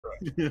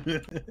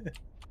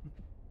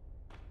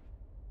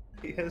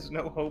He has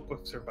no hope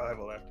of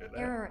survival after that.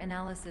 Error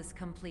analysis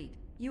complete.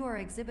 You are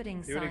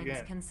exhibiting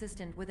signs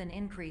consistent with an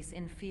increase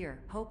in fear,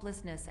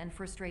 hopelessness, and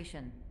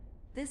frustration.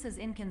 This is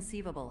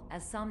inconceivable,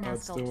 as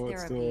somnasculpt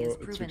therapy is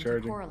proven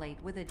to correlate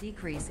with a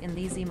decrease in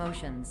these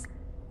emotions.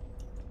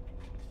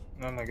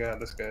 Oh my god,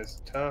 this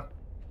guy's tough.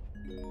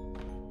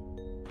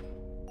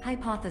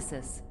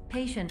 Hypothesis.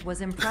 Patient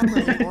was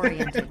improperly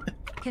oriented.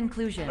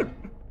 Conclusion.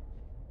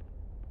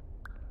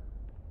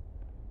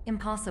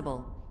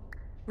 Impossible.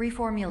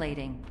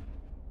 Reformulating.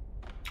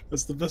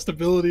 That's the best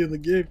ability in the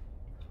game.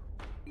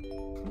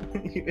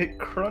 It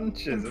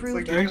crunches.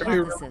 Improved it's like actually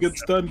a really good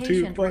stun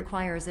too.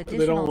 Requires additional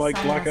they don't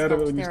like block out of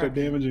it when you start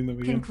therapy. damaging them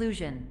again.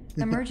 Conclusion.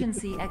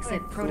 Emergency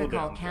exit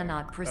protocol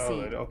cannot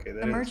proceed.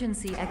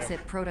 Emergency exit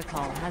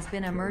protocol has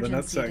been emergency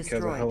the nutsack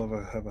destroyed. has a hell of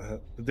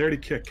a the dirty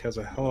kick has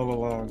a hell of a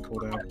long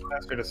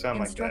cooldown.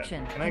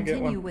 Instruction.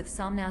 Continue with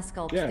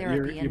somnasculpt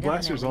therapy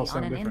blasters all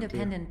on an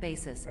independent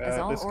basis, as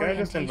all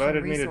orientation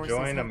resources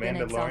have been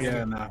exhausted.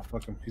 Yeah, nah,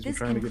 fuck him. He's been This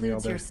trying to get me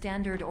all concludes day. your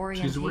standard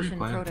orientation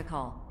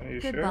protocol. Are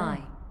you Goodbye.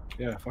 Sure?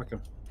 Yeah, fuck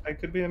him. I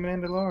could be a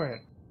Mandalorian.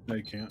 No,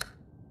 you can't.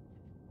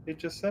 He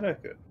just said I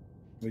could.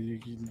 Well, you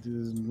did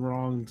the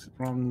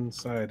wrong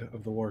side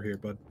of the war here,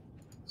 bud.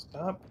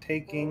 Stop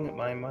taking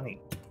my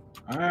money.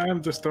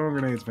 I'm just throwing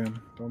grenades, man.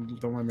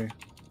 Don't mind me.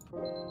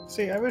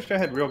 See, I wish I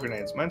had real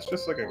grenades. Mine's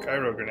just like a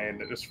Cairo grenade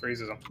that just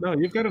freezes them. No,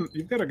 you've got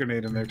a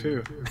grenade in there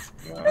too.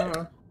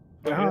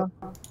 Yeah,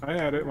 I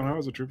had it when I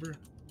was a trooper.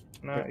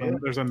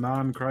 There's a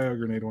non-cryo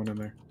grenade one in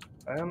there.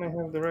 I only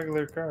have the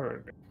regular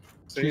Cairo.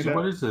 Jesus,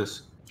 what is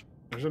this?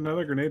 There's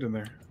another grenade in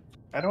there.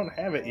 I don't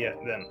have it yet,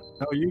 then.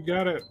 No, you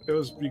got it.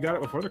 You got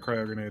it before the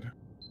cryo grenade.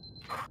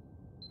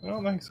 I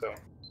don't think so.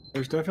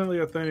 There's definitely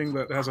a thing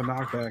that has a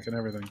knockback and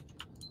everything.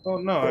 Oh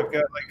no, I've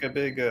got like a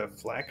big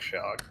flak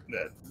shock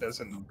that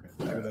doesn't.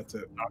 Maybe that's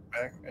it.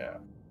 Knockback, yeah.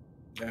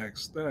 That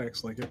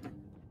acts like it.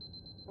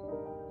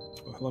 Oh,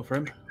 hello,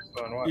 friend.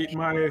 So Eat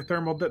my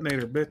thermal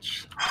detonator,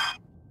 bitch.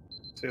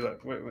 See,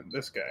 look, wait,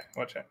 this guy.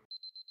 Watch out.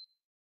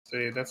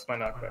 See, that's my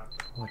knockback.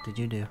 What did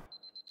you do?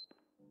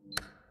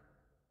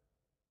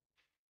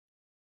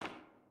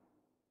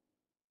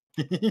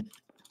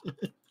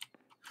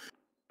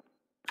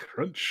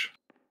 Crunch.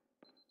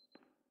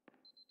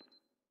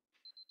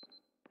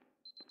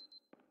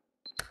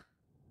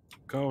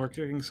 Cole, we're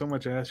kicking so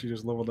much ass you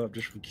just leveled up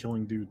just from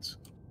killing dudes.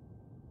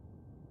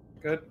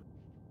 Good.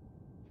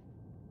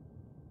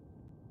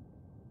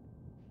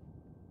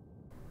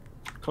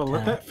 Cole,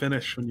 let that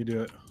finish when you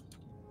do it.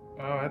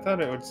 Oh, I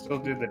thought it would still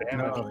do the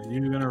damage. No,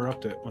 you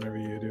interrupt it whenever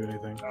you do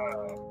anything.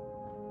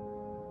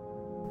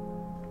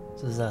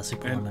 This is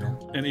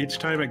Superliminal. And each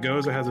time it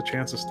goes, it has a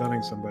chance of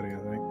stunning somebody, I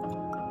think.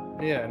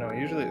 Yeah, no,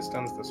 usually it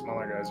stuns the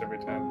smaller guys every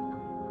time.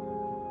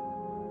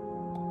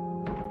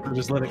 Or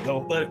just let it go.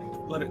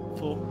 Let it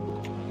full,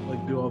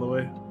 like, do all the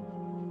way.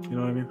 You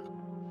know what I mean?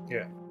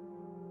 Yeah.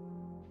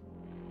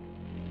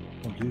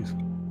 Oh, jeez.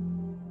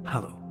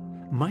 Hello.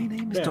 My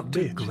name is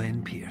Dr.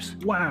 Glenn Pierce.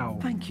 Wow.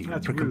 Thank you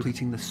for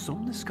completing the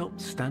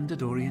Somnosculpt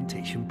Standard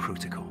Orientation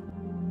Protocol.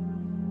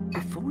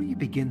 Before you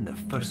begin the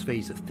first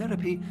phase of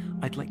therapy,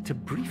 I'd like to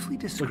briefly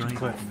describe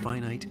the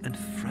finite and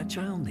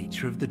fragile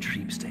nature of the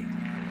dream state.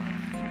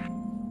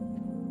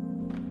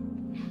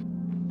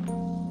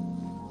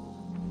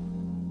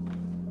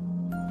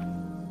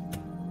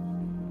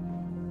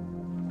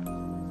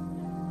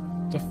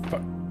 The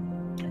fuck?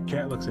 Your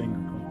cat looks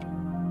angry.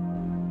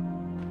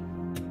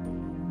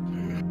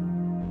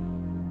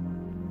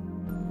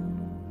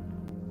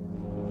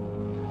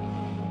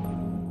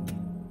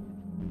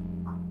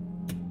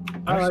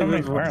 There's so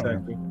many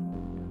firemen.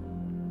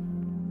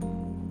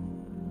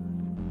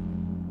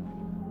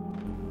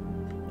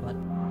 What?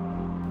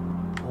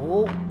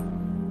 Oh!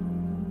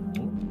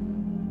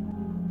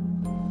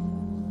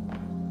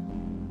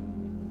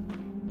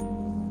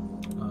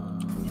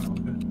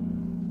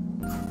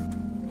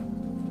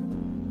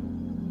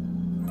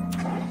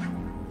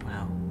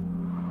 Wow.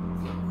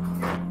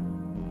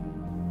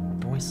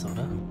 Boy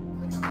soda.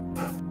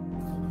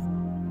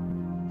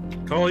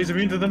 Cole, he's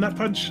immune to the nut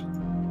punch.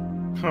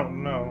 Oh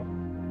no.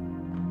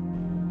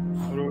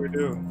 What do we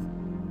do?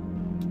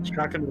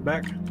 Shock him to the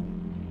back.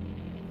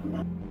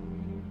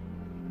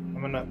 I'm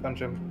gonna not punch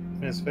him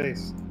in his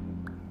face.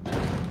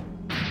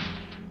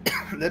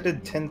 That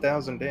did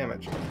 10,000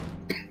 damage.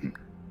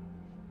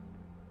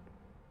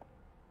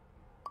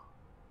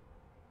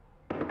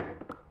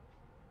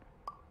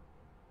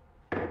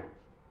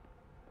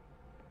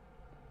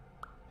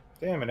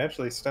 Damn, it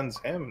actually stuns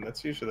him.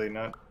 That's usually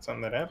not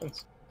something that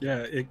happens.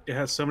 Yeah, it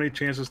has so many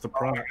chances to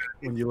proc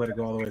when you let it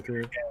go all the way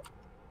through.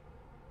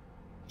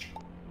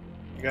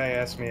 The guy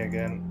asked me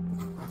again.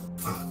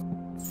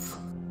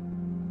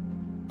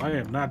 I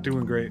am not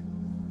doing great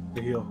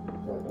to heal.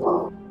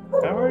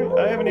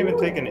 I haven't even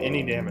taken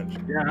any damage.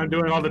 Yeah, I'm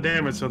doing all the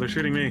damage, so they're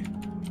shooting me.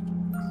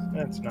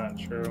 That's not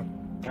true.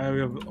 I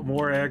have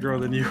more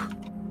aggro than you.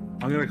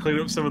 I'm gonna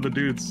clean up some of the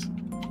dudes.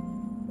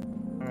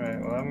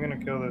 Alright, well I'm gonna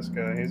kill this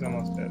guy. He's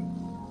almost dead.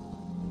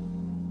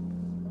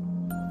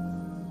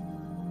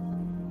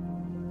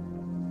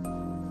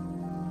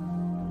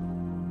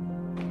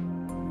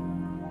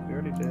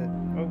 already did.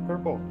 Oh,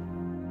 purple.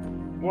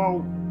 Whoa.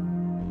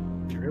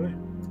 Really?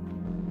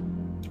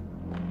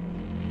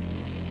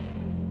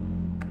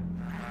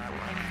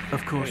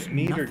 Of course,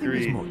 need or nothing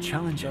is greed? more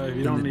challenging If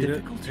you than don't the need it,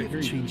 difficulty of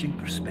greed. changing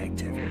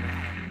perspective,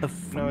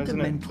 of No,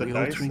 isn't it the fundamentally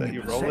dice altering that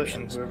your you roll it and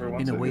perceptions whoever in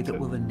wants a it way gets that it?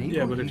 will enable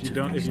Yeah, but you if you to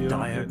don't face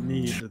dire. hit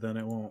need, then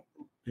it won't.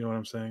 You know what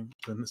I'm saying?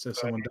 Then if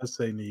someone does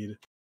say need,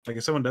 like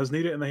if someone does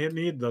need it and they hit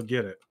need, they'll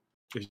get it.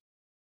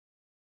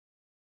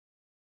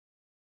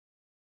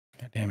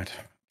 God damn it.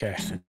 Okay.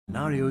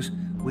 Scenarios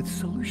with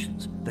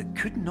solutions that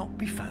could not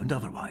be found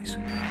otherwise.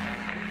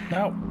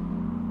 No.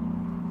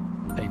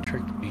 They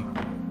tricked me.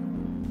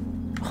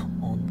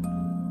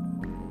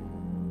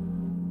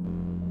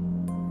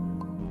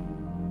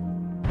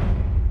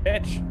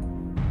 Bitch.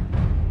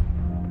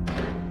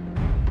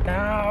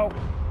 No.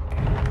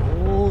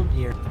 Oh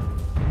dear.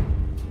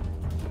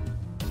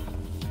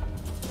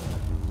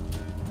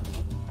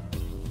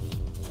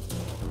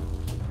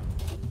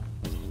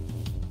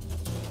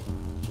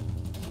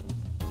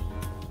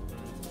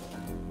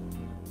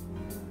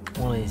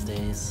 One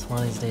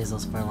of these days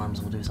those fire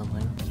alarms will do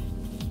something.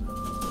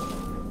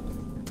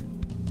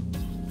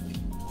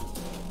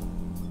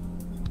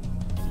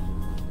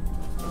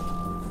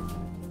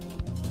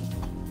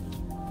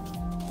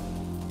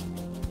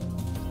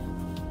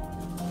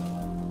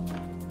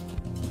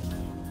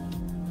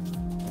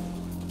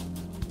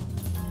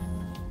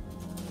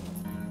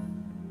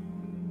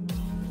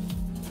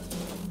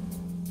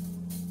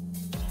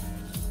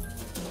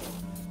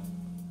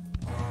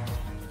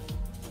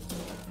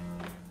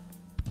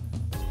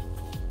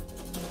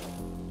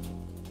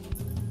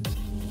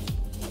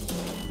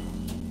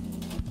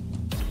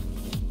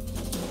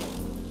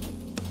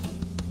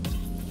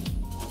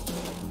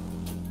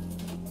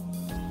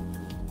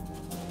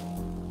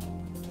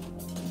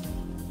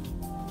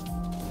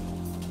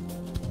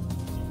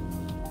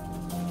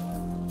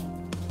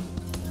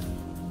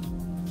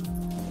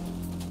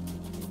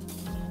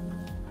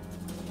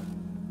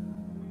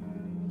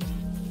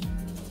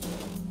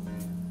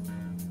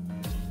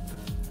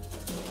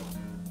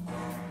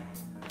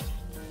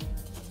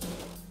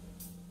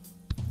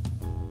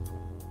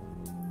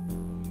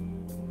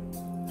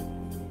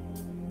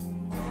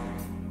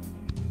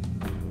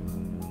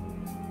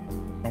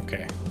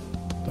 Okay.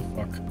 The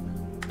fuck?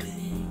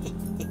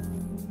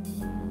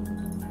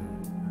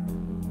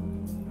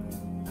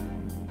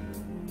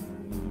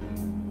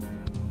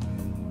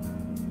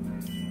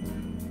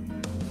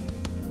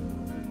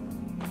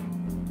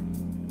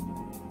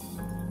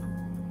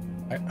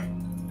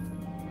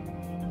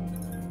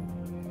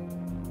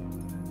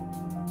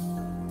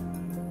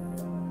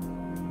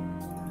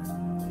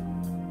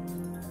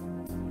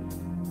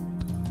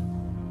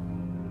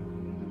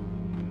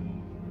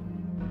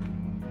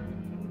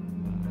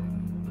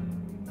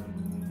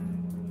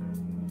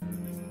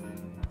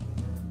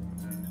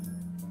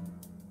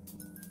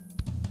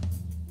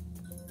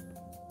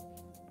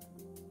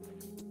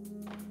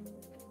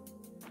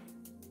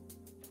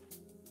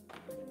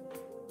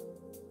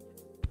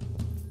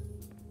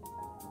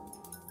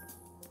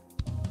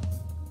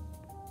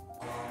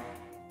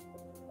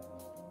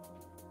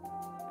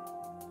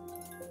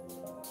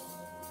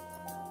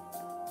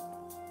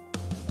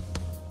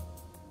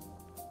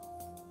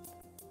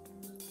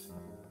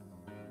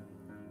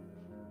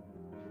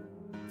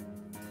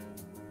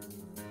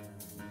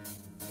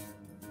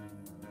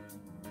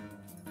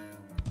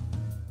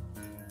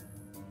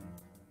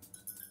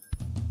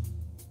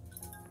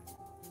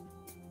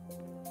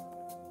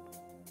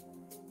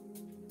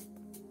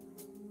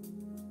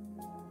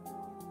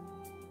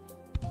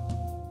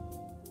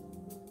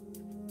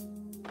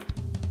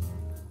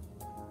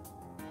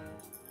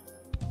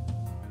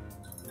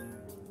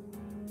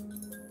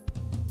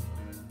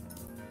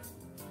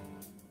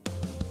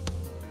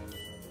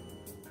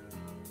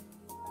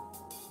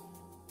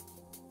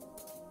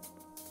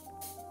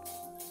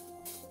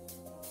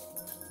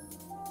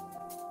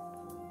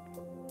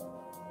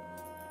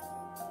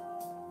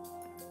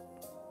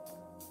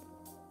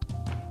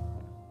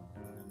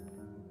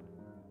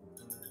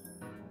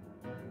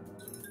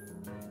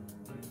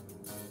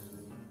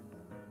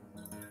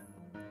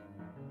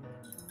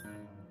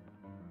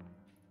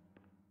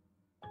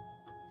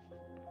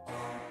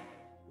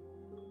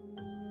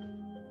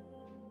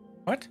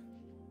 What?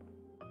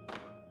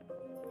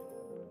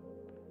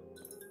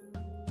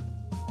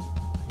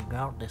 You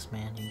got this,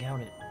 man. You got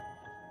it.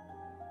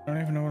 I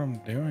don't even know what I'm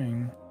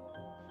doing.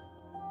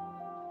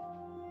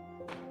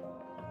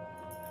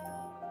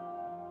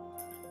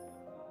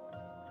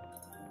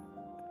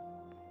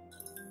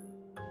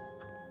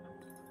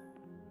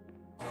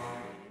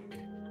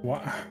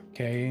 What?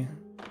 Okay.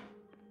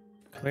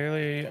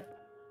 Clearly.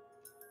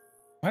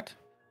 What?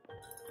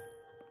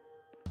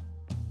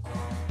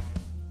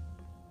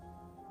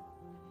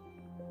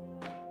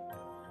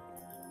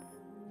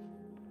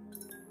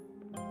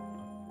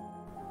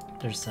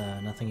 There's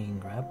nothing you can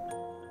grab?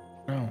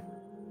 No.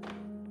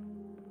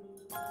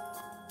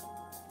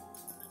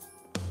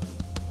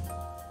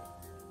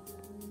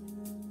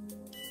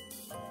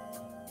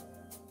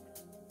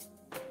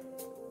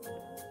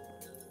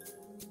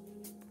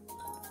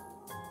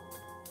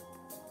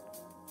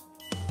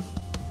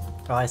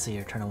 Oh, I see.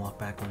 You're trying to walk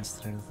backwards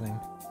through the thing.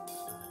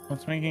 Well,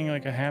 it's making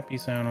like a happy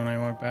sound when I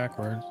walk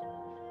backwards.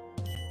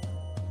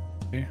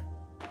 See?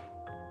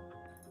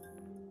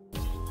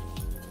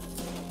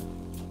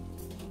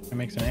 It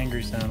makes an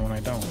angry sound when I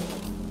don't.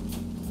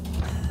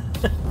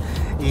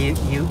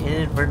 You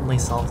inadvertently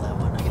solved that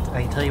one.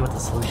 I can tell you what the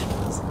solution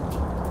was.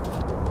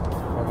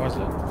 What was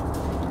it?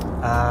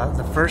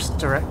 The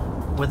first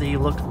whether you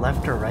look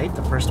left or right,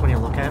 the first one you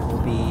look at will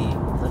be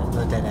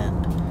the dead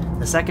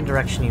end. The second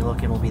direction you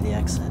look in will be the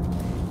exit.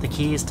 The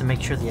key is to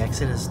make sure the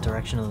exit is the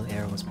direction of the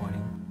arrow was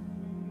pointing.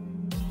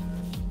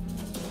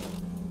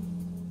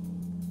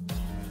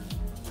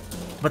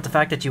 But the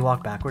fact that you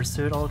walk backwards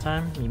through it all the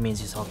time, it means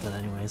you solved it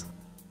anyways.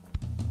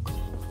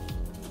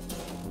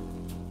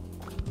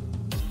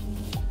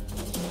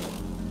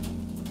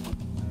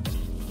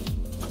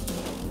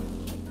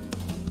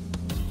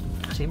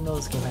 I didn't even know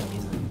this game had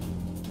music.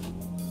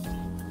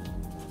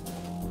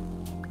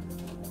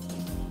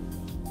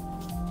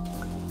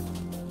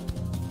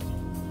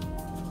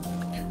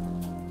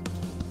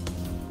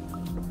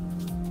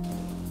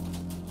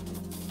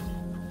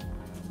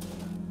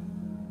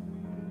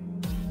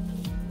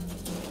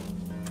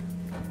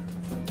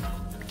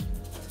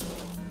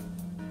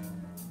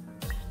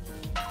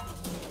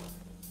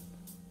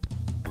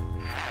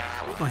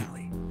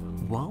 Finally,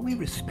 while we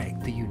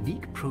respect the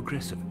unique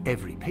progress of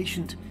every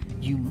patient,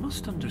 you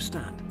must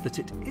understand that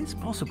it is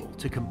possible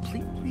to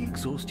completely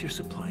exhaust your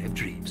supply of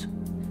dreams,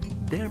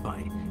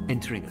 thereby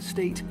entering a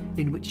state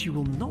in which you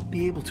will not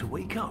be able to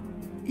wake up,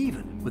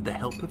 even with the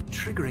help of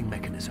triggering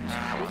mechanisms.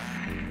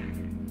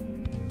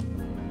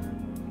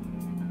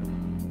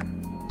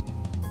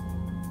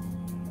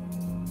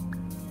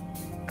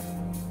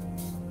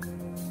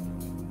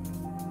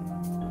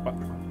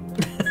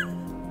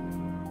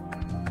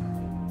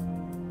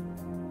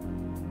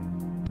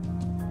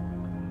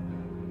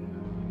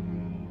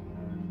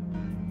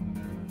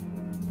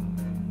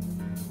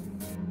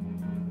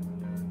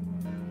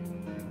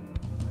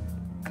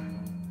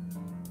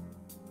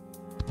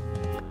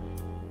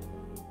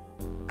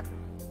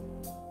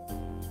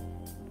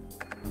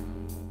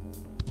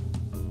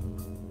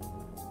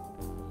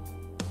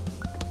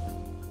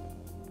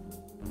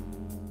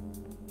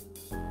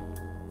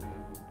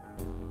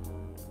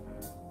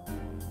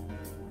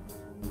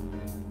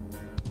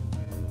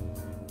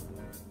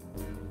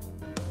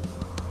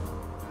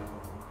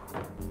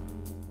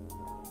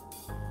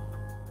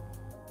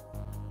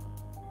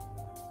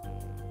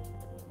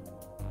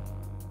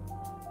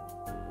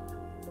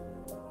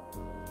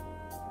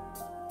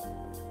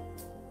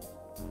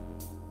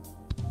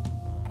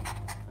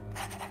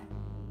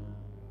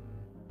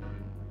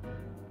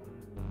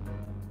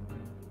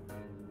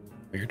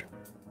 Weird.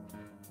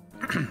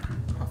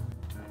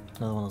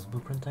 Another one of those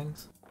blueprint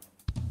things?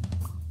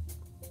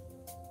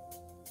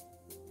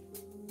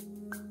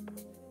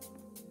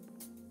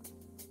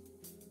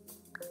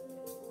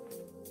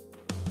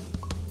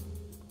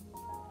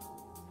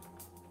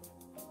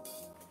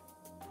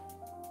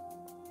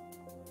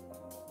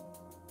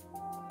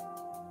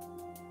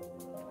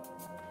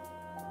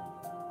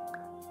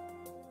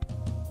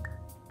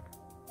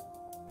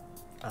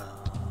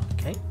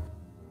 Okay.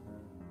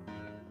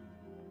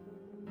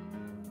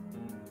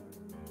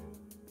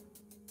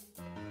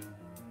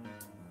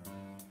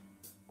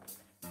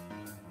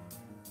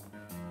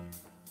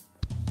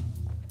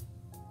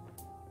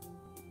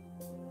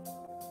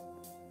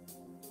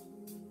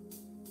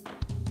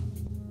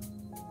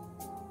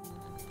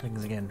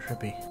 Things are getting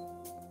trippy.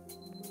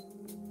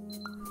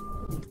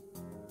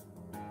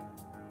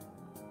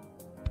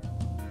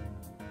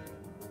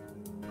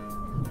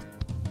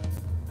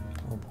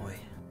 Oh boy.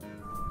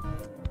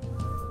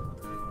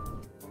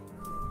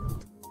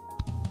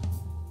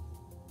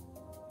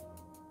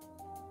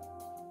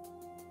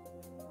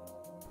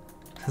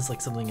 It's like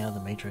something out of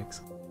the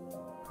Matrix.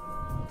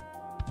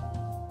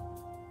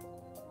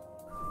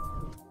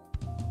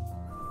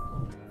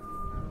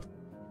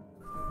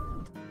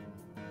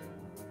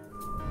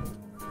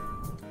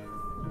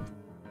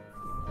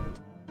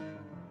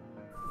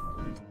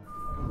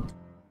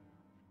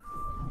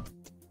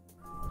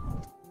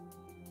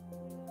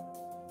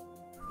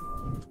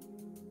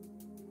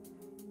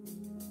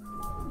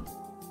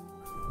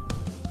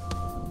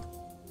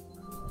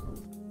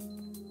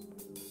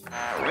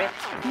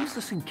 Use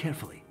listen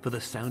carefully for the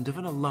sound of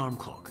an alarm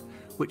clock,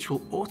 which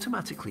will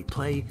automatically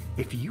play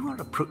if you are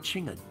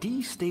approaching a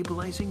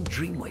destabilizing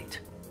dream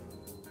weight.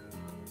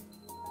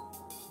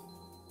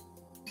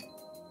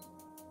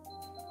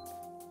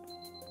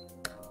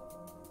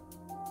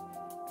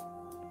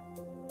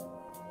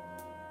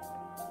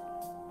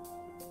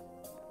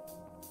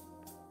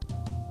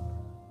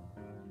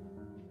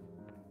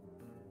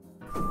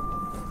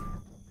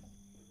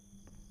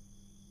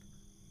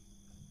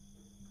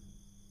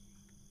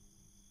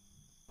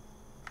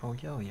 Oh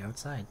yo, you're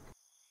outside.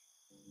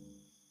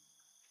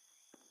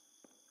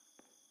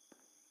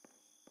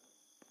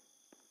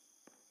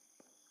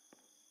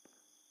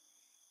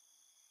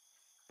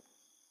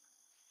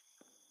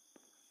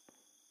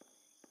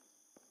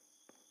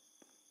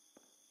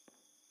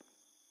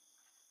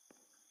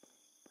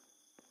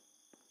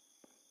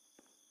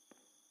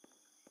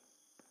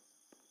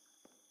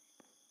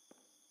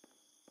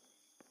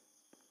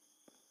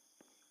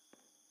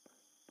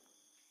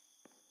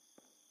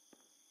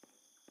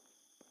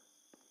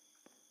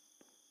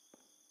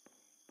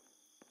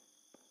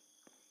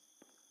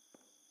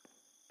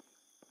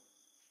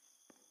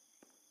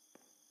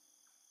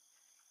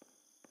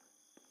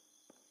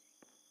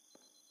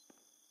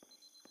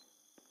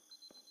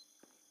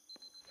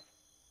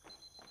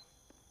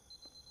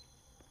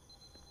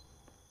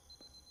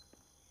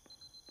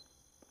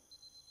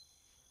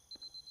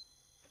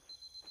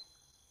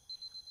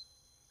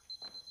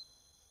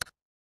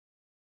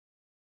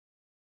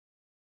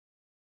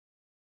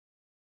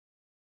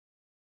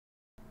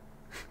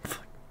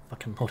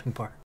 Fucking loading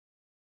bar.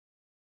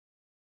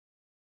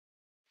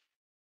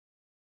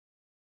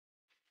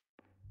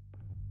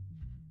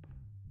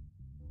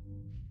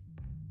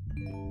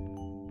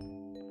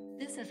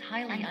 This is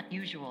highly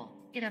unusual.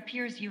 It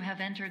appears you have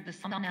entered the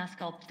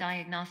Somnasculpt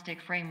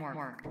diagnostic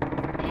framework.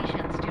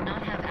 Patients do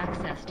not have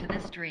access to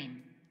this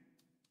dream.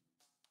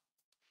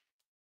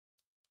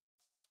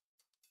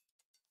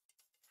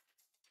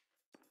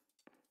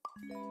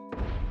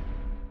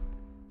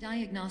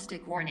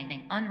 Diagnostic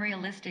warning.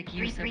 Unrealistic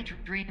use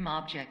of dream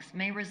objects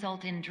may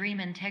result in dream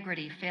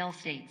integrity fail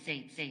states.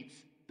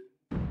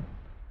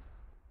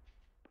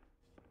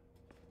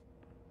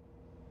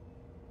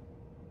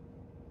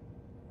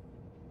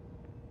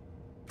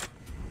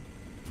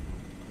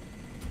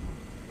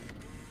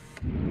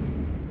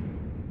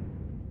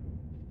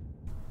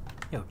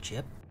 Yo,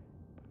 Chip.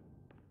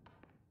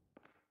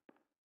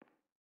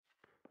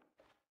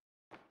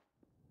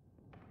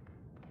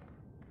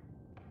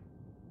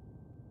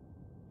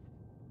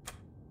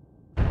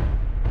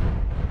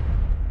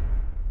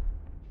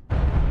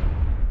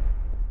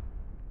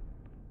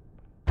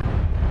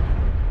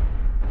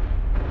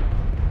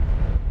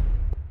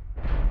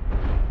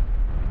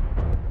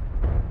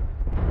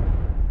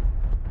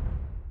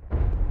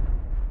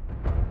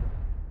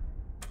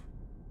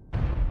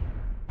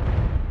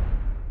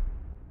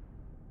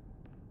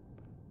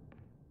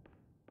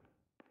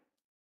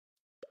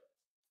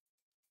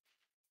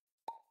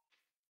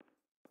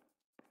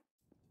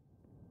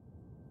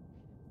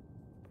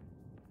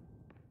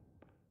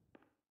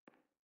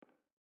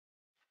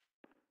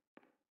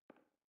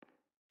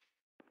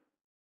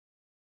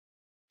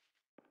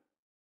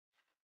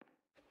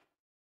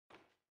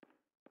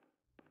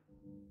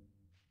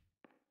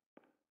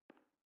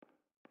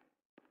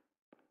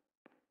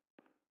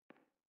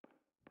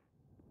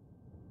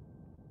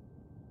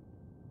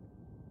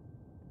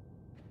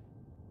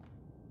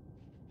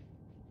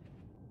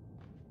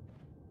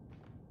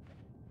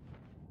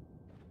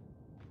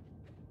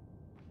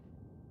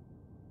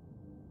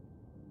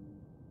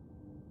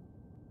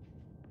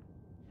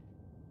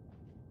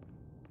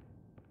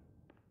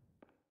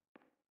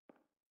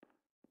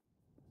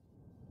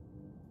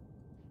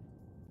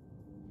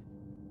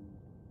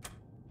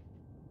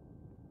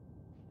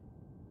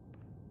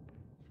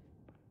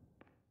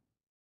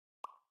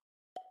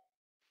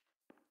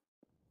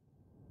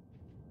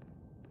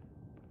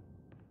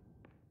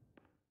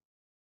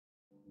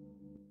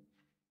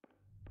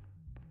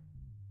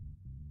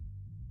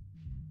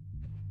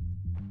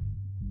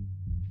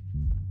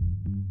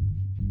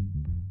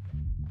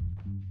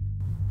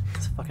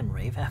 Is a fucking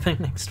rave happening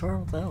next door?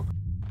 What the hell?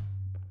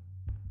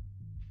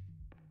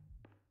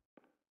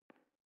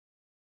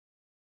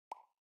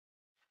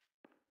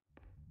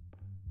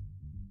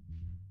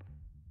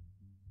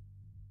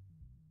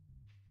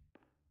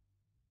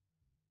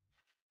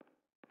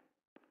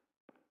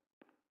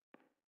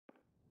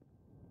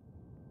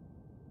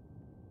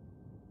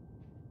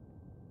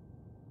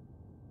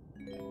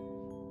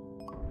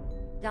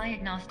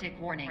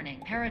 Diagnostic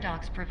warning.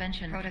 Paradox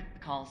prevention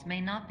protocols may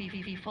not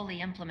be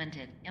fully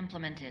implemented.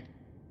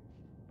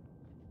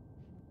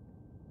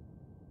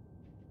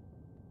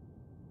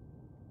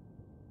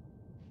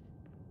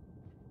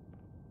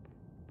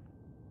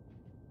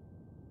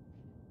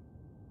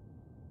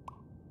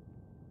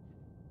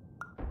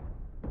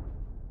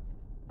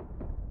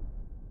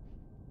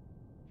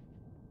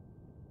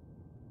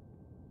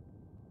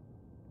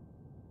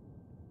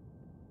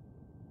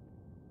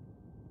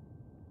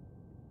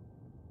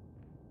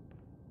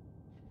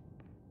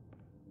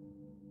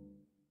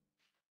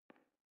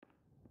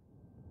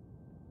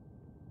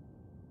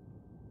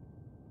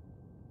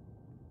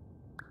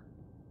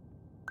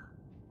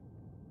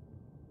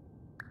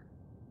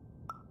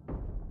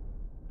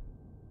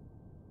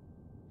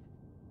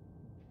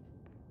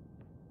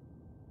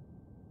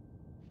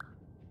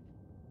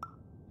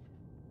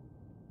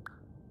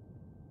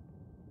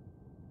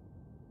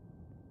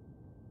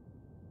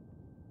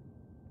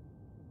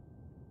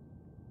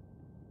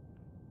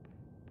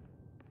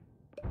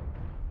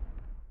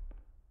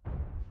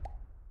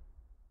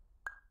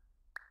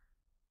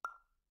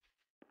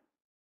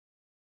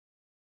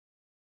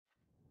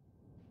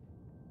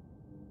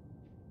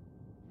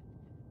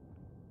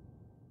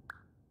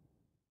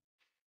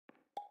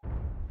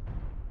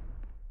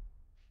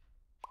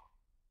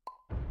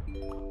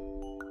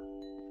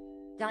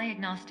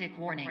 Diagnostic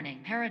warning.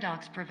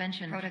 Paradox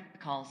prevention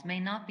protocols may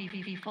not be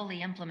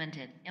fully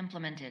implemented.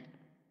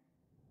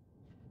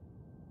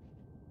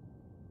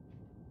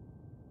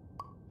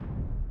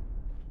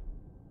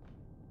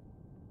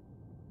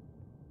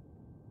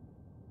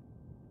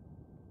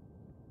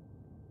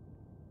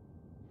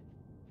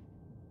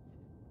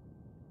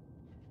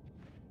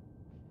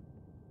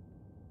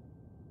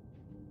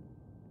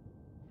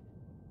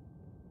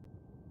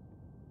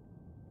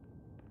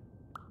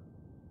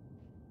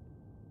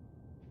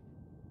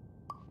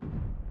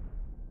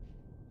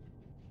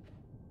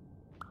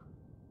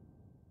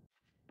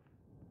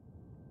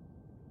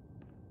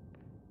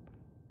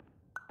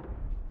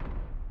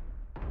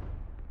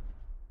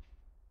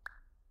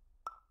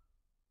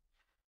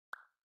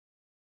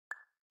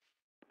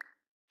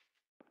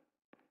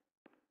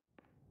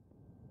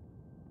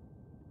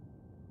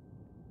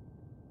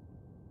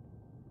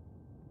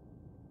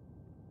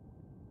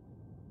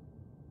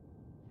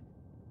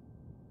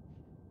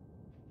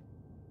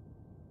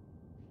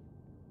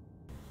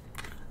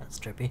 That's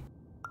trippy.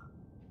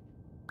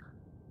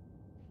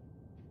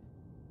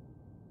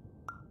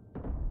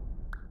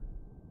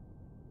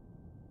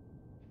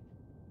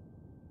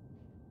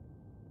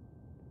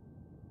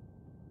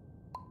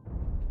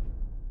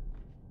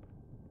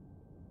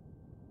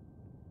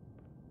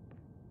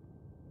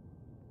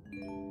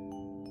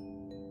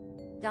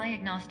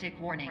 Diagnostic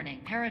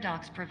warning.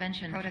 Paradox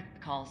prevention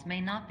protocols may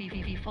not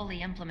be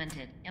fully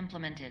implemented.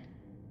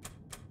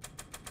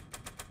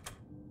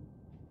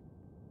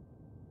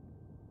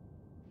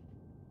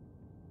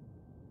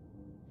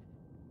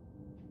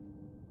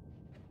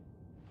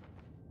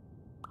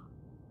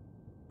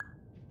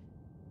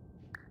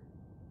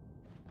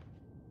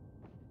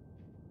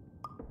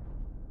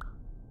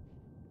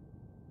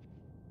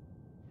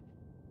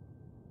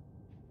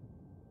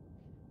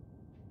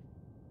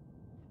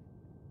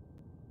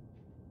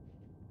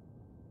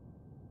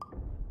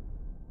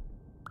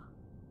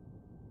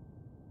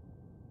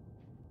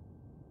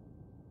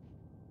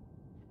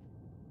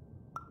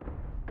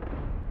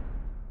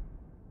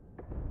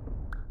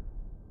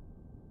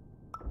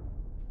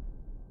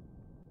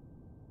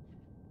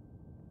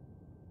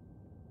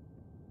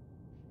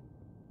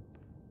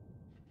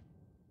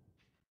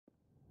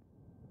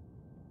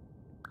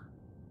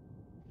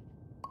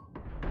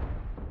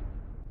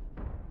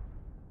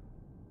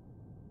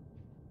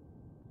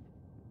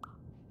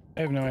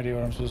 I have no idea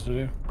what I'm supposed to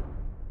do.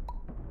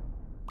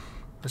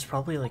 There's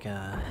probably like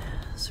a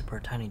super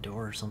tiny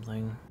door or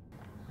something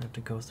I have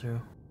to go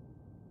through.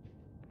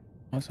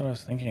 That's what I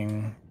was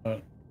thinking,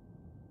 but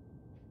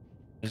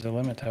there's a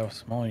limit to how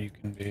small you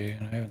can be,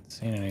 and I haven't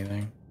seen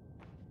anything.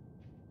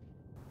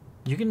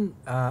 You can,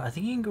 I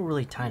think you can go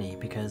really tiny,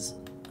 because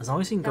as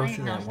long as you can go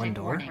through that one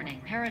door,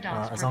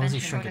 as long as you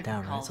shrink it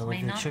down, right? So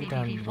if you shrink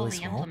down really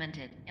small,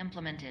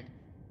 implemented,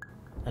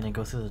 and then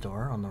go through the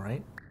door on the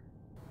right,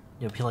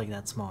 you'll be like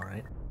that small,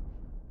 right?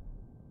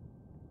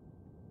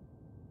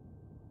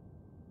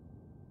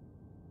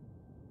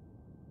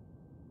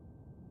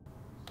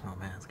 Oh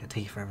man, it's gonna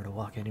take you forever to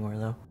walk anywhere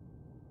though.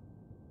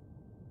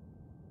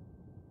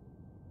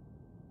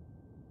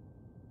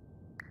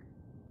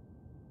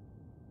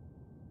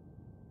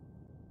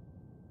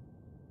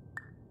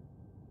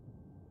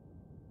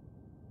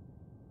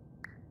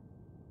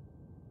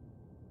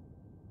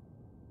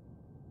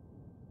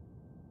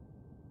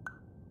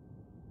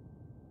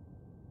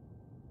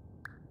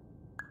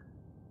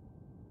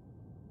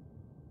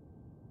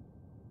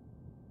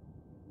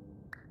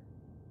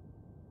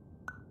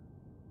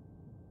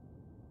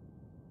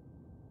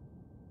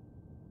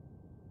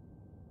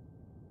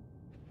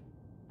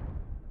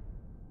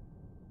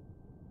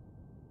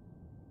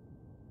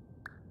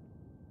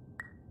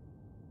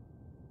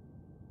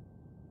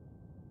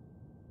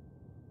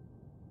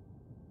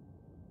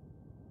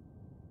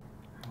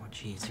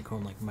 Jeez, you're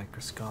going like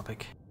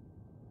microscopic.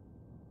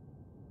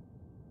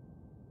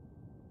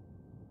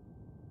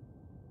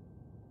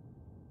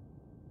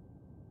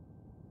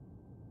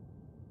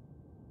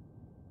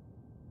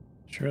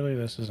 Surely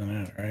this isn't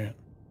it, right?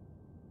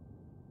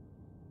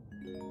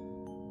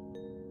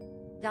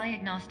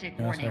 Diagnostic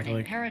warning.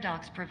 Like,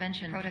 paradox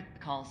prevention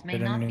protocols may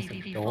not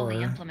be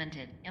fully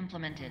implemented.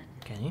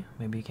 Can you?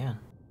 Maybe you can.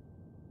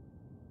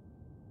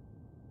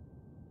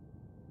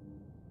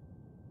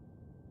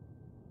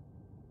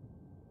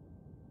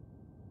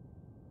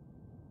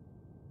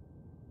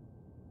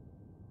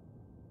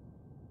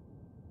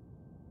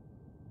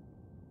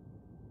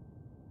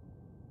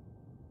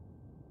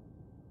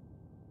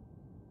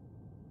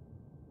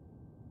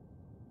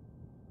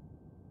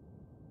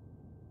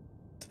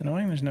 It's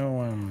annoying there's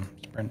no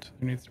sprint.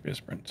 There needs to be a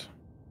sprint.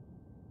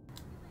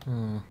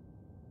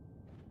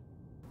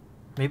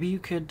 Maybe you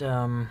could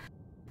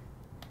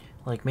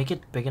like make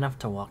it big enough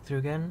to walk through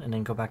again and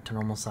then go back to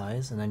normal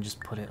size and then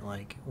just put it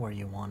like where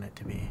you want it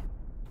to be.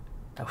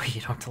 That way you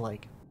don't have to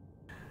like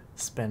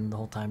spend the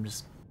whole time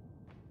just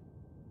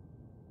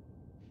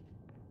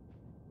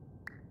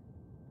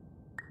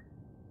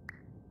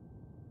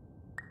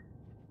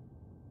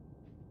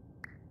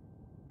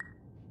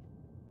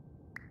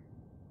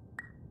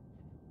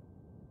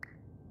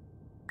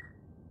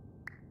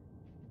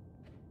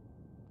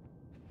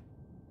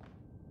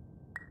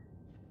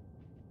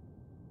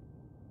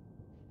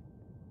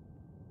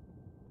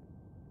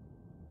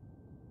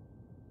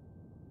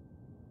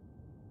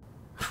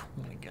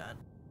oh my god.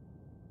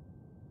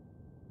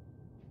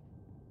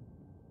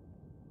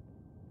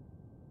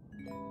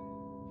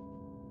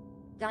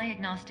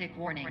 Diagnostic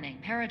warning.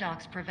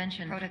 Paradox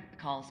prevention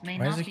protocols may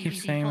not be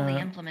fully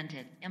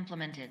implemented.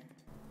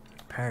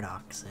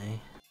 Paradox, eh?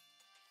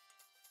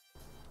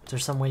 Is there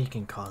some way you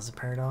can cause a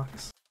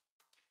paradox?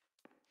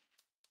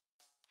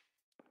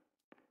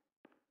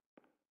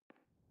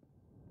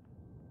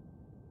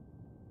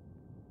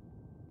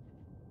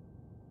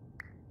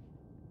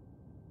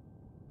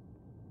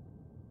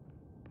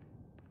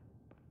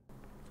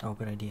 Oh,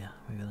 good idea.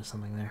 Maybe there's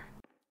something there.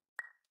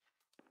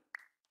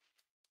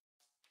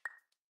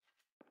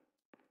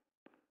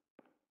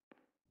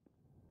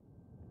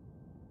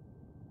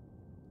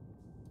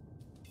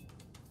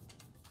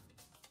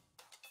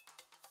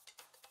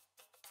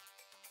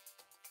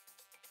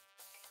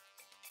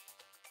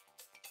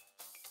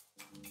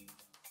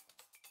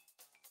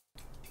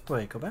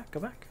 Wait, go back, go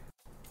back.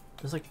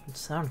 There's like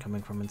sound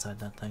coming from inside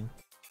that thing.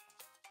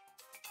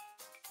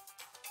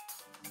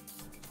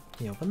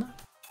 Can you open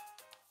that?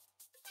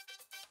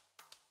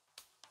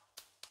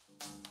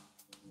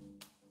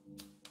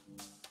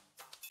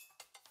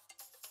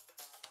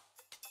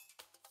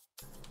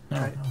 No.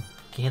 Try, can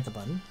you hit the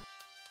button?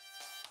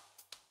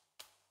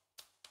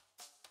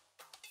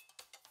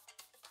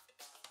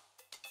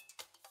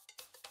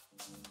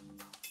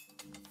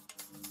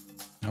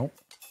 Nope.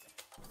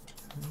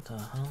 What the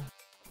hell?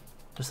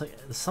 There's like,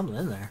 there's something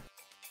in there.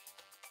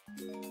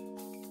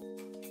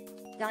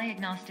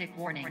 Diagnostic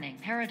warning.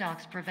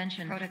 Paradox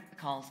prevention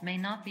protocols may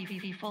not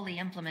be fully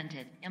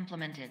implemented.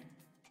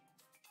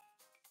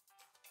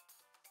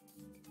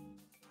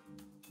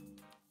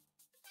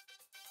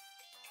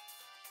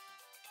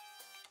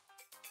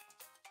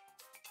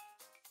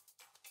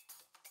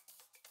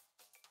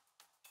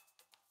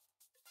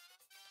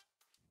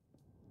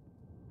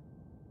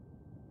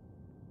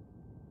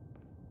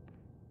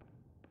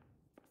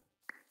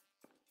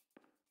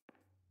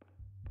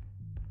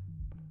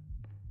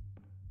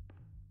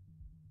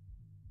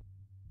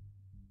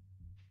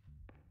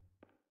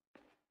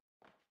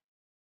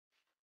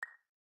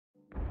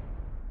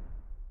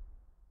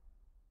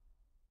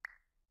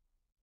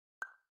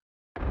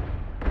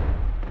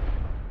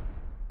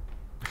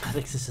 I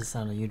think this is the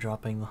sound of you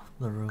dropping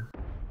the room.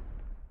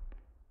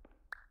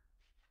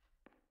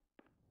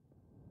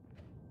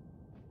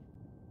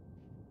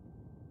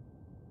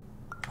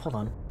 Hold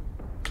on.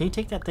 Can you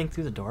take that thing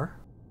through the door?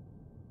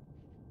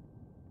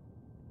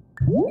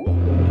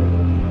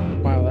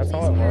 Wow, that's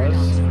all it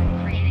was?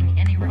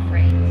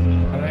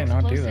 How did I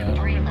not do that?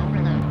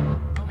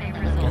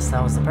 I guess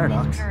that was the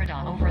paradox.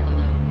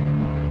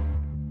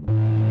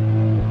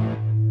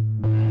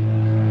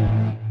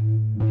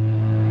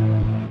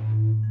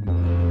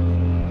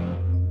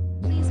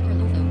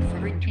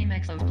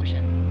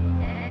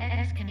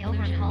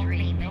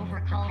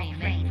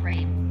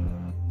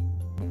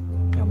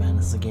 Yo man,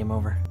 this is a game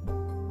over.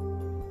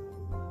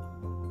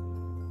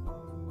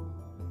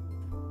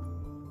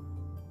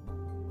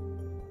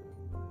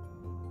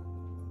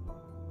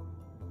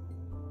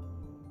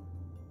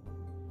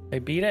 They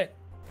beat it.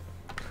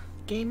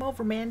 Game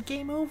over, man.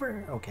 Game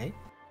over. Okay.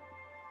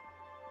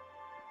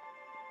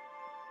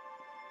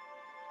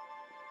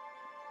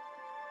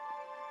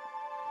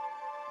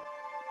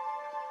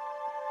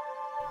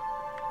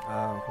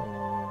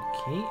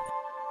 Okay.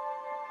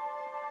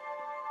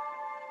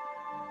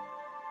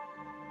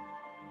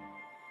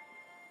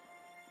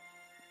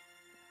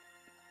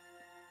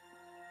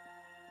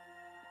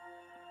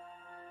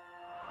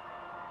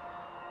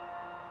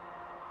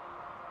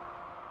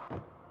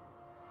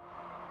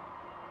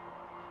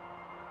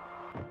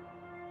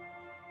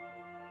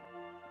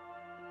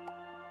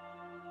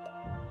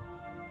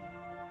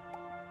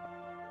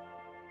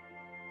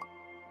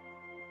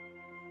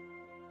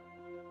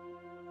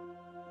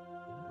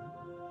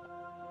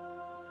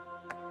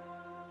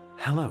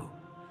 Hello,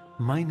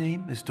 my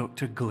name is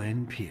Dr.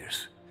 Glenn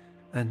Pierce,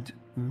 and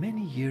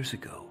many years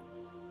ago,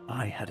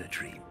 I had a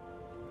dream.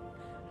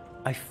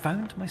 I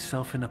found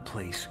myself in a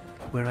place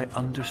where I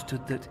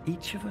understood that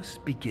each of us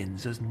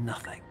begins as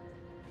nothing,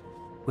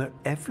 where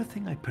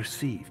everything I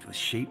perceived was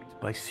shaped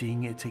by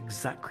seeing it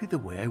exactly the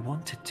way I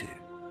wanted to.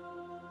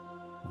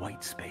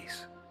 White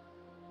space.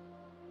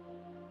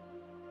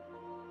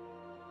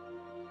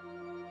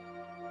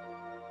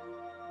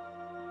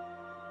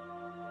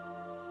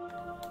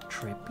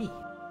 Trippy.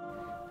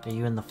 Are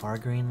you in the far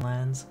green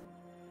lands?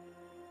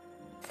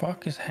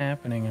 Fuck is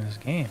happening in this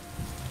game?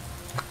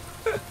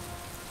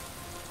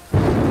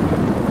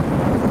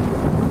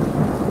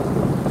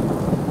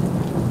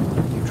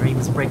 Your dream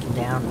is breaking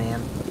down,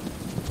 man.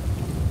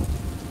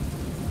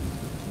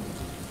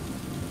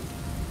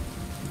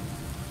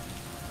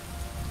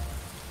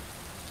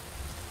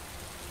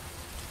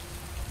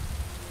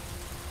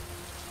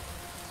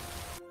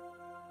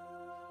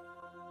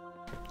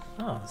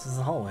 Oh, this is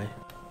the hallway.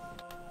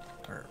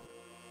 Or...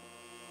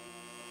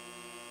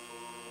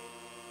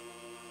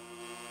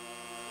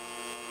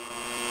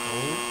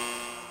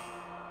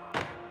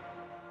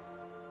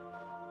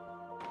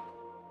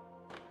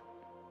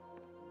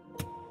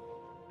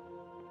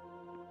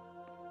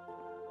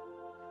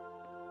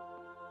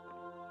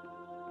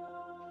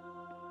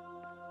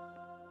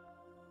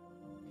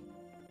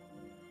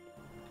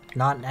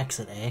 Not an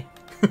exit, eh?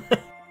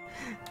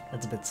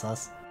 That's a bit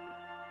sus.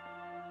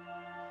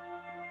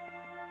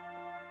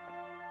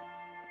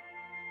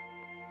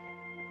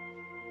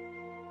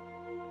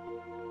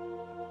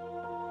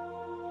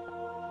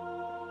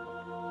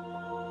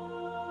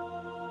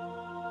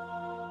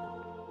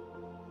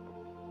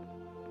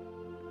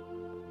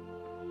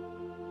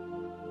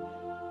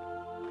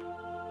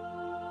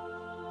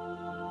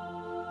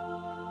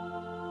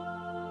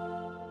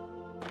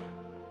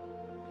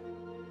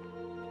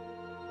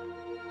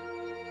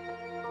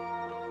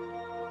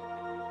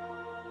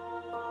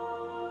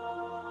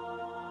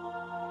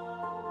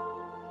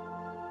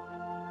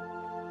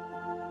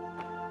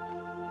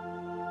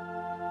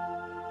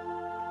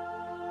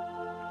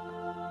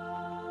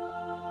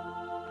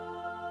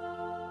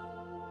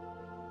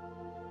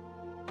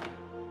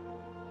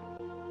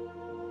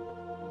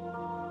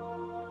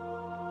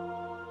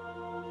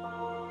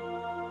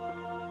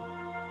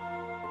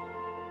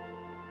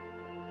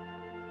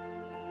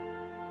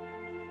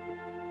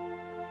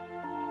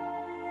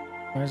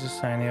 Why is the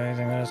sign the only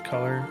thing that has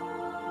color? Oh,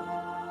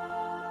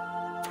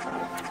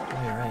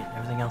 you're right.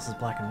 Everything else is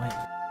black and white.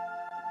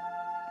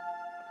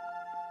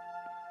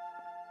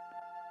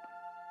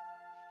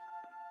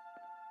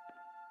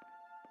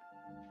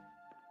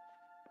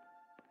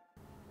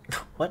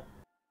 What?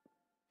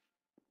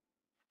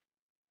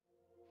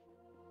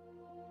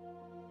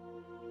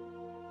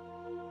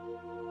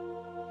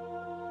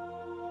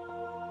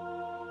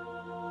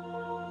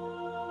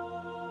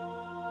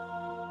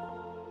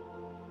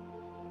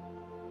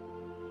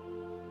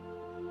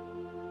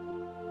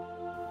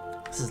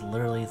 This is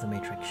literally the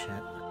Matrix shit.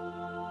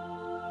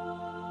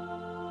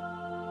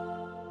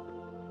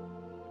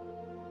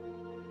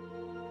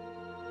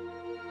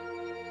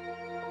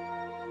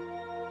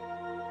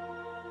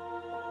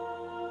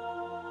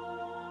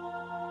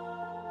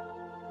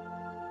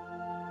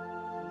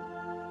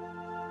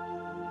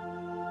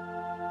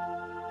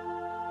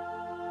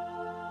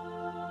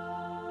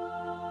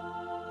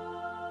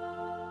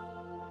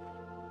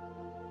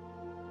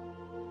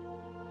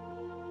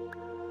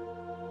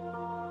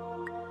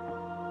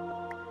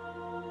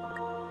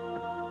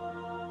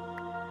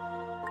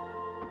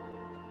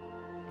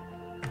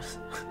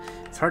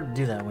 It's hard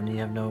to do that when you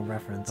have no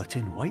reference. But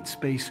in white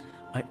space,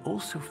 I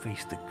also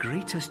faced the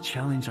greatest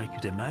challenge I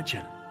could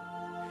imagine.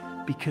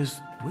 Because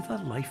with a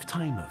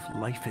lifetime of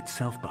life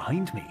itself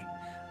behind me,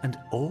 and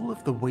all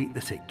of the weight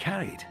that it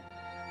carried,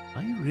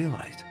 I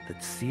realized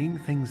that seeing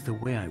things the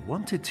way I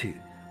wanted to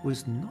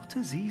was not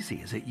as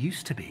easy as it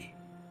used to be.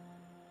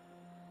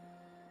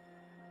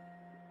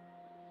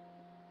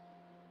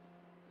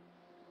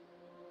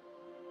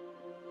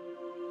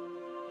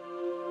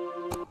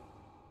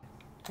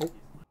 Oh.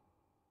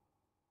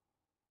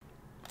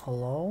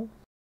 Hello?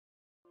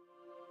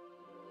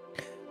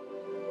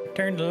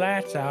 Turn the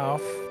lights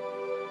off.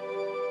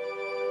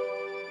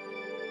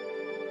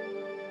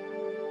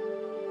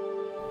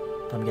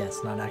 Dumb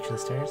guess, not actually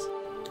stairs?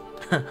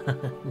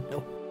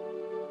 Nope.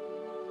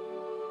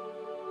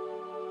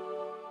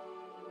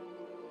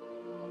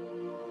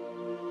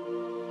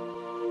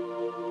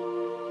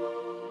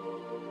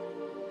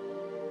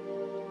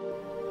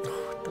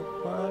 What the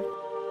fuck?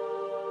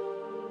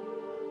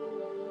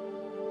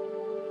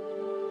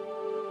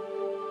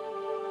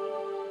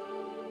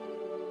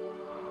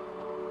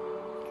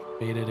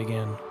 Baited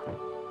again.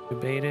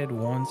 Debated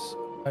once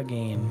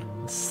again.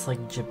 It's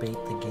like debate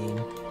the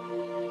game.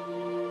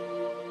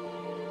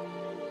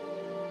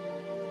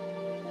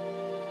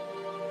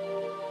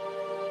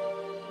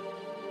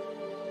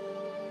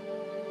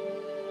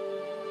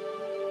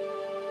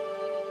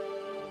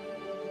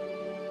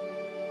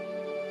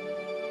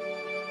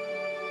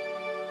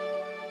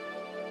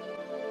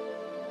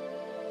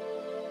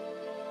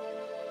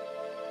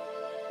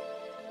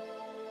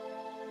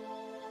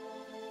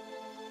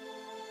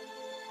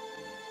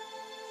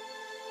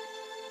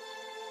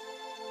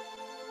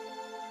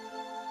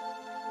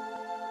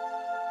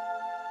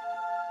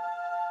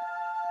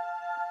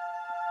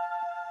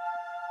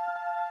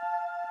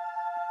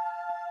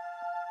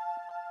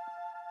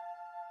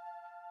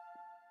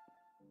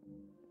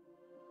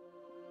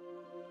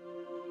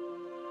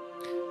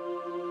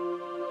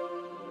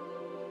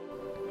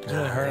 It's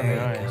really hard on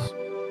my eyes.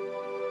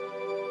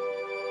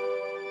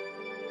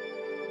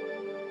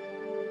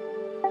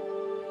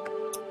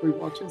 Are we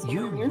watching something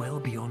You're here? well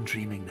beyond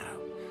dreaming now,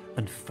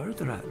 and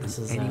further out than This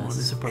is, anyone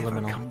has ever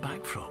Superliminal. come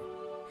back from.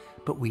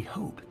 But we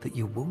hope that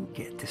you won't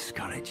get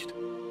discouraged.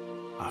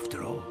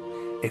 After all,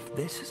 if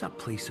this is a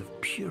place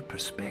of pure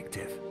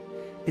perspective,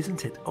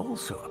 isn't it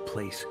also a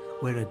place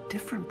where a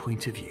different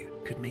point of view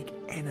could make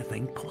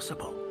anything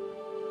possible?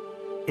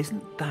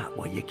 Isn't that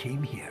why you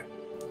came here?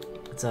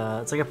 It's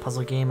like a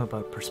puzzle game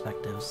about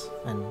perspectives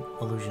and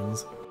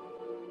illusions.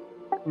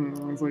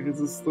 It's like, is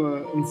this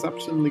the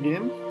Inception, the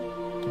game?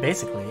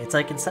 Basically, it's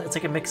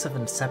like a mix of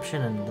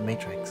Inception and The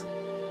Matrix.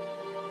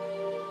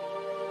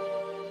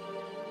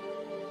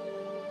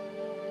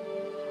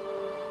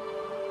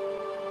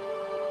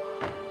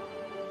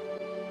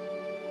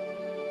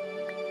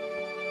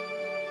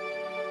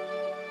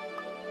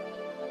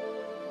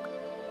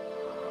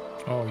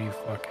 Oh, you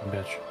fucking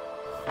bitch.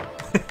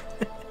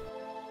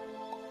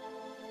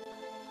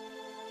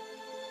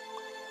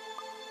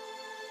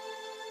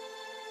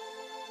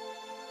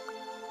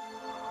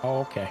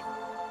 Oh, okay.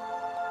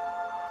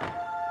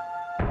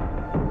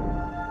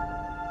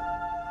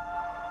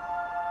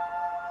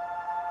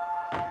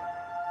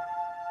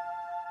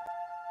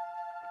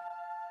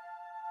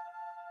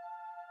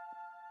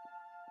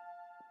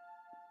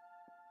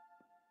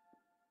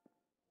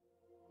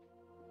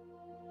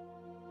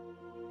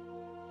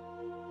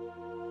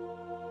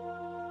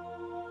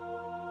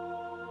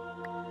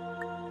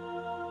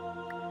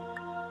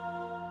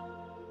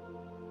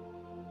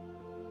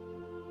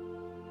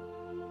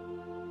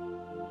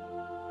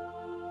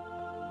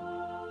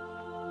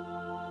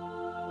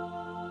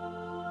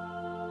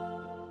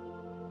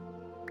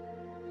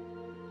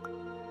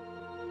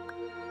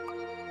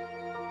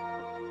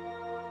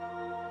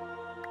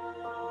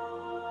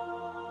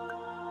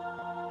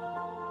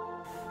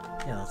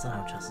 Yeah, that's not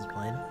how chess is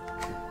played.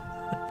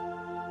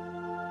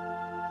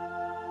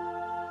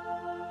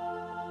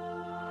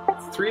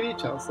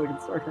 3D chess like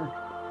it's Star Trek.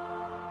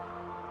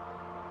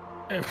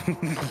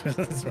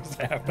 That's what's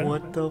happening.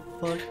 What the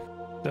fuck?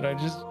 Did I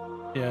just...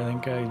 Yeah, I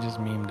think I just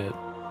memed it.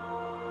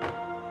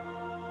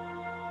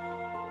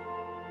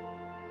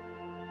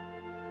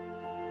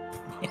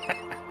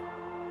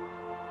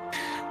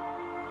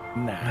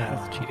 Nah,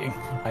 that's cheating.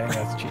 I think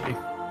that's cheating.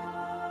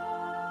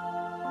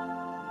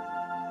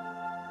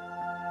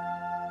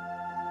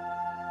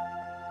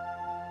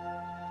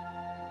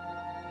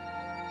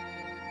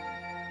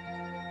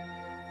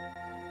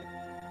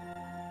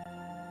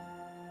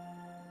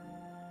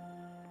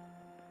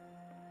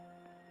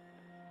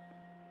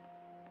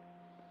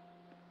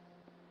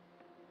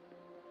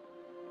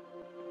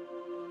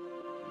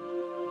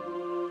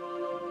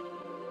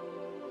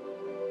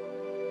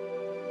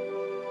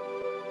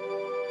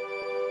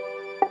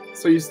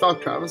 So you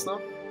stalk Travis now?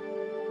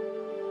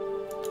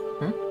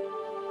 Hmm?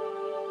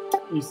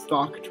 You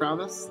stalk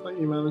Travis? That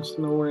you managed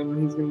to know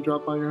when he's gonna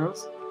drop by your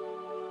house?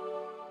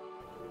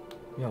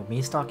 Yo,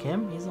 me stalk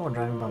him? He's the one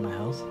driving by my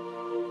house.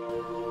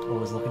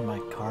 Always looking at my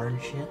car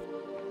and shit.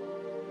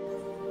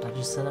 I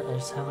just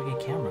have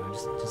like a camera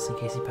just in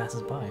case he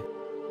passes by.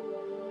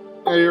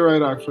 Yeah, you're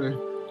right actually.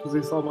 Because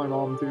he saw my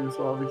mom too,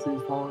 so obviously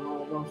he's following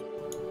all of us.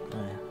 Oh,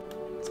 yeah.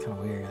 It's kind of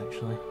weird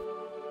actually.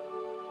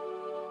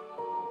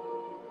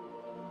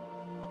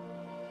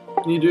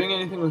 Are you doing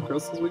anything with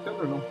Chris this weekend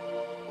or no?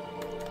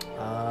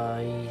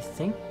 I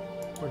think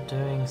we're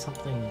doing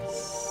something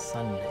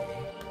Sunday.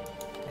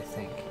 I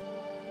think.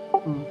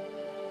 Hmm.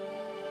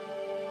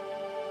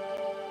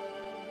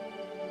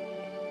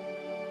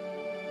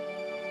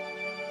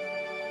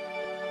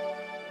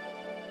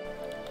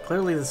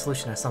 Clearly the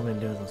solution has something to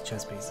do with those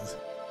chess pieces.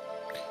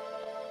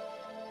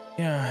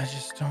 Yeah, I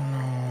just don't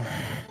know.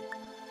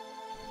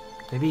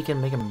 Maybe you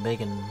can make them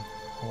big and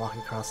walk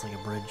across like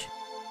a bridge.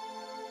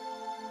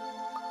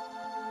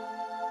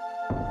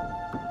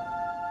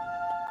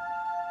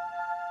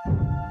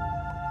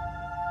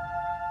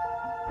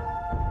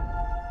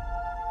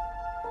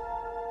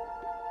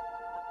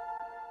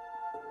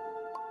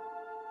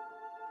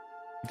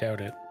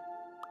 Doubt it.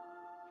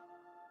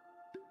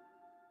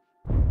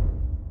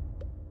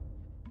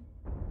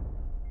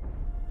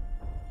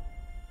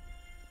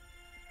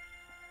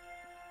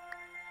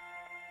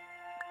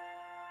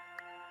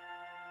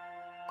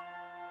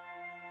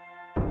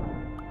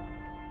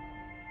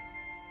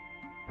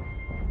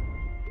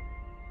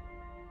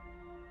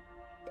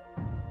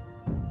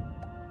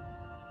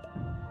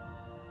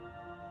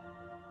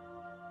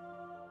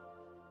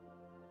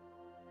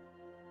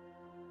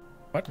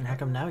 What? And how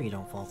come now you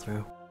don't fall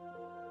through?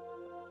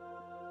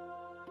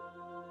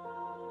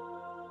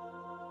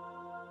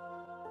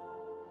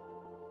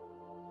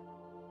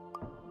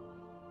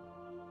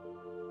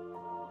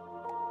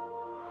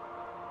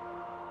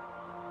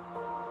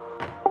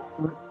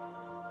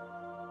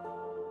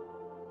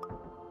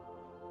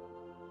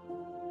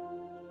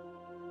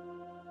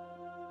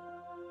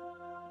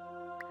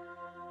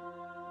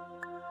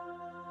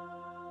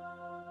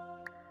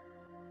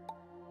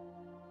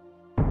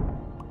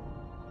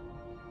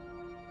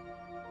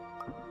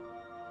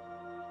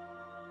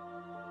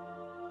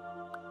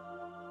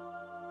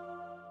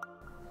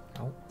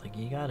 Oh, think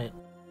you got it.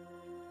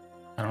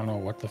 I don't know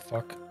what the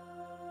fuck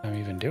I'm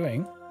even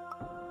doing.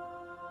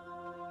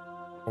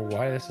 Or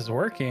why this is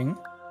working.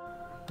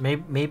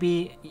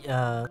 Maybe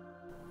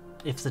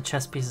if the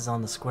chess piece is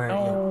on the square.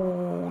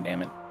 Oh,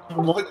 damn it.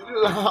 What?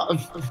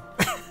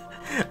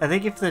 I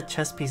think if the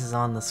chess piece is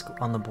on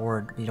the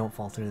board, you don't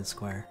fall through the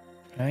square.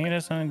 I think it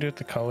has something to do with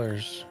the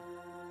colors.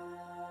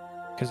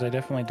 Because I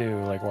definitely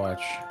do, like,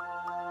 watch.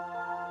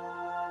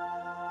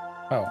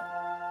 Oh.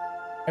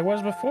 I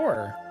was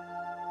before.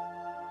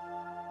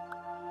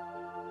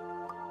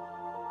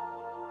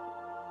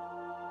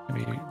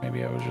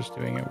 Maybe I was just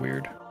doing it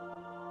weird.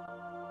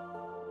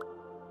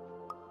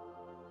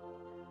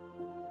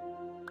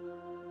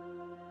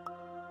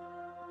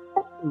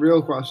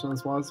 Real question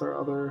is, why is there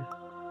other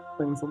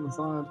things on the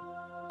side?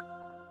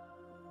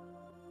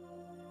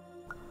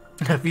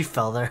 If you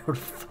fell there, I would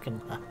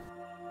fucking laugh.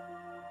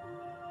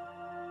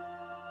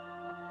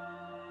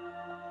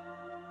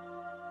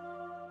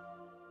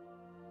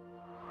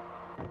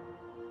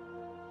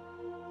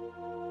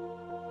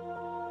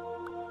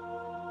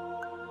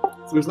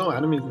 So there's no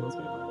enemies in this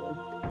game,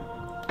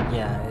 right?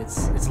 Yeah,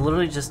 it's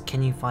literally just,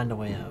 can you find a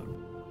way out?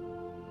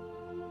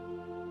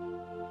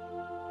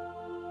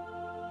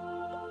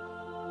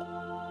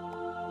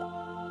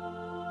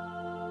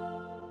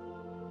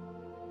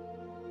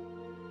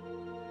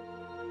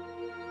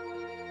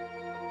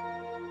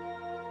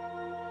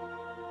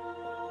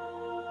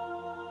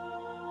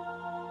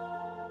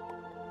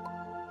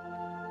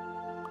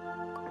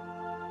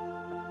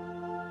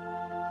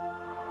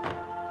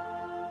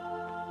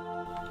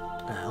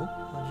 The hell?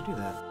 Why'd you do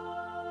that?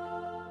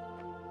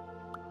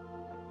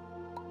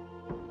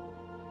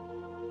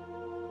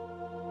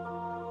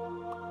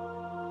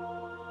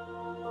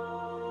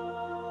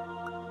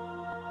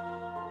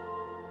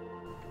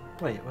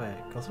 Wait,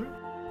 go through?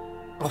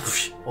 Oh,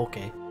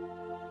 okay.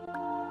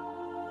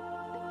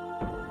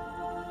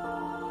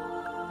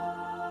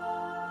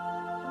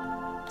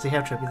 See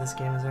how trippy this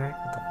game is, Eric?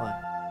 What the fuck?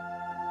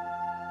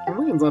 I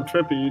mean, it's not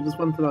trippy. You just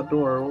went to that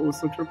door. What was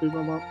so trippy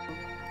about that?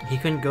 He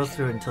couldn't go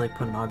through it until he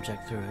put an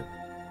object through it.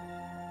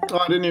 Oh,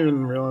 I didn't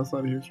even realize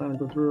that he was trying to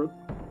go through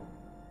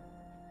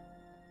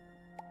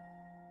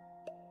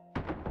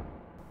it.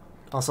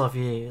 Also, if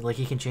you like,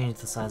 he can change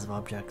the size of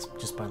objects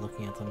just by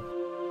looking at them.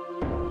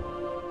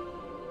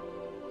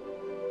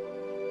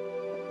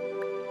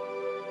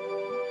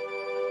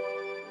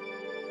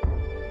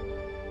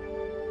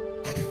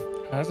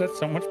 How's that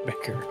so much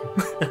bigger?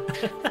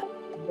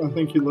 I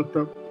think he looked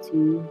up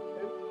to.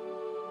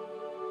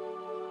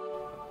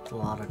 It's a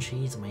lot of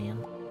cheese,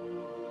 man.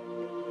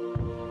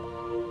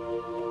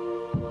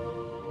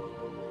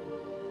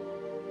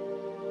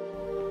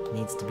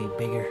 Needs to be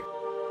bigger.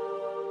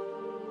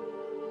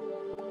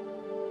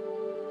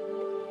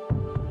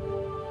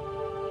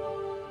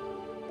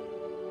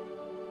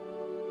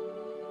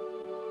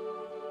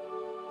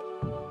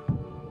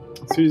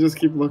 So you just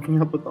keep looking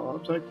up at the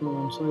object and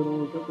eventually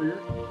it'll get bigger?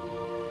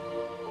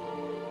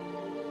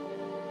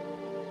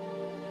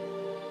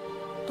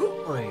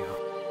 Oh, there you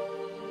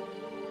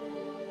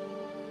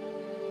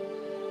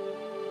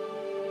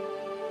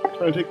go.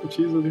 Try to take the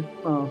cheese with you.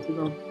 Oh, too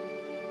bad.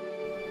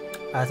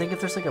 I think if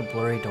there's like a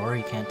blurry door,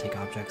 you can't take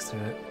objects through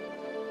it.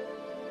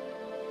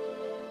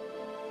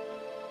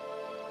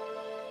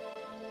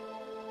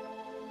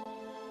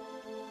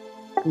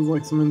 There's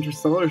like some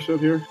interstellar shit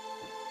here.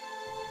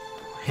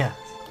 Yeah.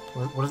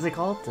 What does they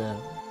call it? The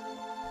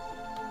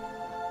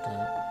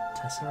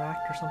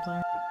Tesseract or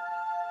something?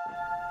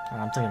 Oh,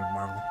 I'm thinking of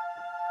Marvel.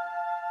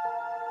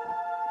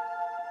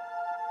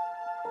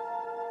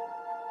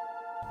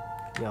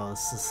 Yo,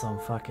 this is some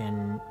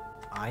fucking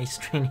eye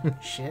straining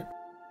shit.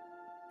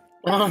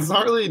 Oh, it's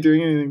not really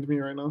doing anything to me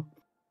right now.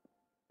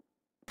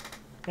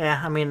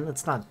 Yeah, I mean,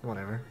 it's not,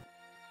 whatever.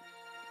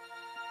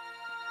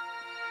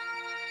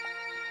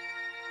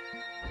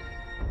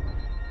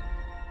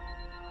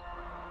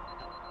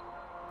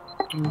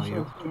 Oh,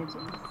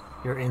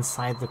 you're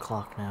inside the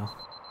clock now.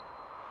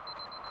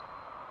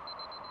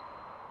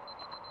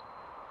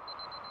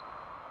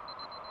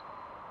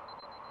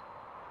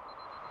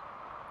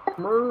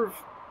 Merv!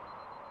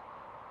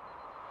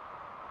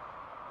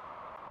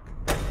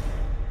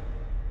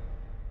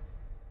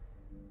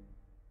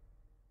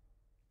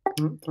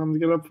 Time to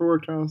get up for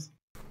work, Travis.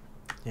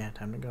 Yeah,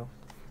 time to go.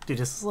 Dude,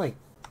 this is like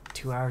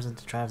 2 hours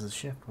into Travis's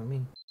shift. What do you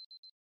mean?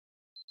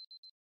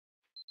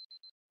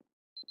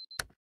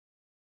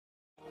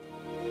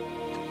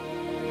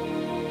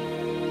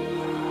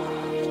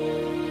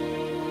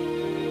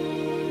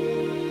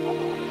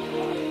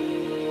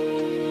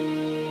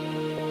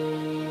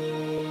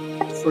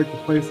 It's like the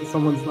place of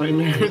someone's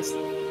nightmares.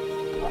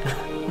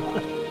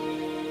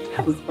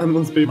 This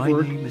endless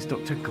paperwork. My name is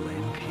Dr.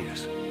 Glenn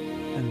Pierce,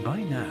 and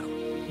by now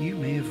you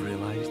may have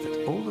realised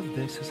that all of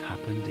this has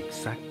happened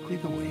exactly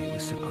the way it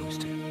was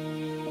supposed to.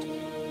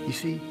 You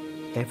see,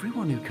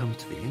 everyone who comes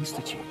to the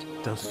Institute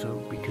does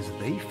so because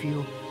they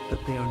feel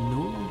that they are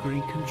no longer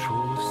in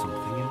control of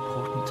something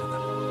important to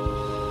them.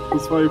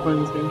 That's why you're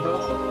playing this game,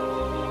 Travis?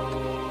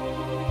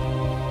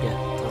 Yeah,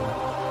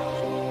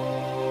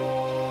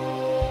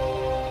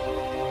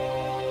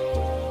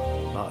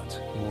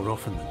 But more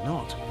often than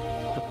not,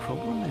 the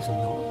problem is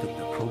not that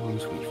the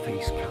problems we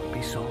face can't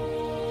be solved.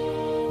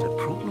 The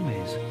problem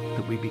is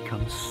that we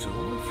become so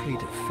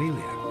afraid of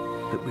failure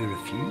that we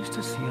refuse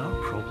to see our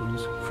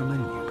problems from a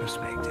new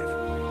perspective.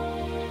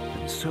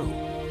 And so,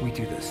 we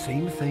do the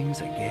same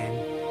things again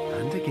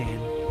and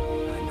again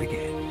and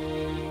again.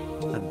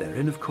 And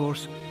therein, of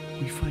course,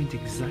 we find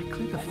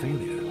exactly the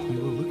failure we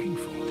were looking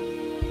for.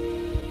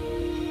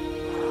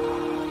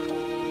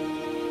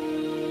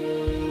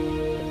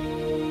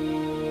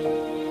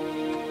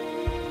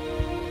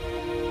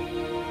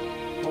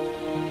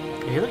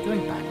 Are you like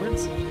going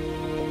backwards?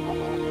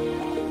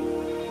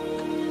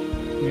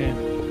 Yeah.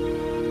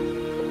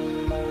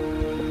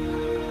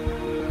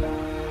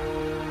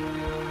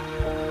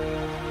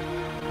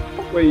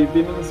 Wait, you've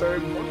been in this area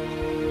before?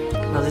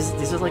 No,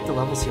 these are like the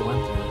levels you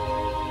went through.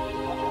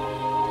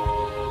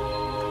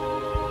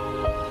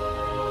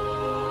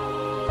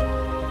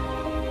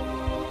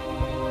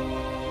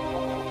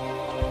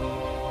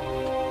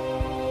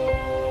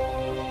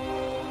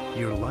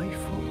 Your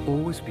life will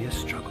always be a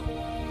struggle,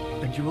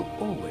 and you will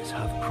always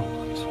have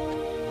problems.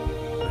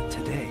 But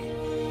today,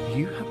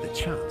 you have the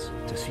chance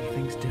to see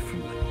things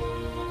differently.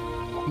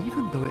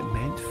 Even though it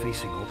meant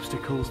facing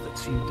obstacles that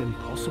seemed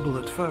impossible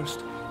at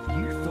first,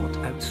 you thought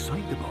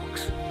outside the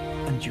box,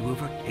 and you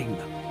overcame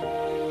them.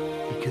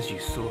 Because you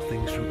saw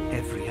things from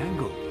every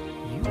angle,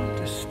 you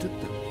understood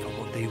them for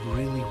what they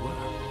really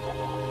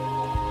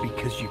were.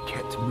 Because you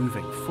kept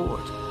moving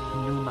forward,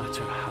 no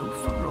matter how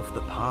far off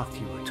the path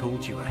you were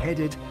told you were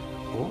headed,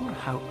 or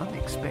how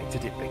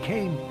unexpected it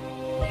became,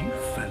 you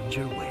found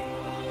your way.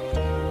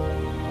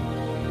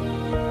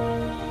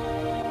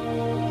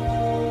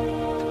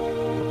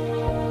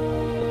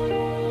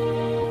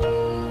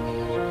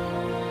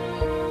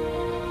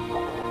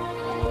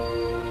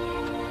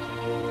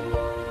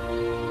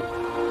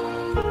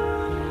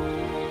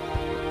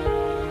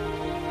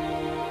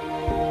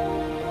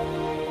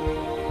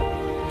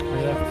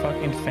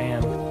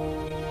 fan.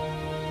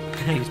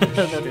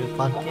 Another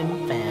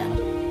fucking fan.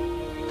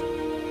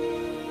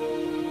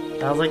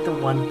 That was like the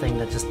one thing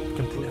that just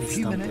completely In a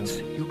few stumped minutes,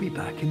 him. you'll be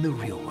back in the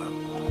real world.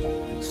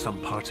 And some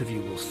part of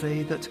you will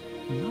say that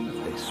none of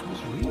this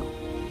was real.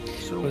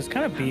 So it was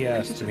kind of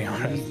BS, to be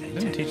honest. It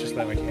didn't teach us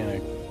that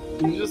mechanic.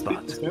 Did you just beat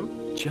But this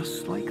game?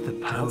 just like the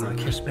power of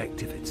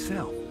perspective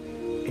itself,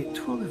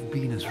 it will have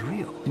been as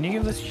real. Can you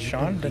give this to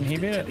Sean? Didn't he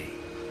beat it?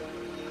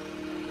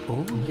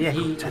 All Yeah,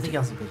 you've I got to think he do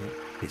also beat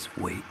it. is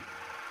wait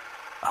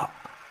up.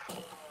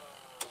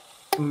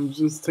 And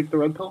just take the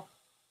red pill?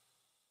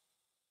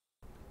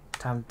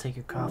 Time to take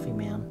your coffee,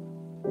 man.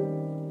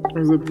 Or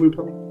is it blue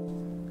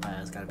pill?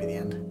 It's gotta be the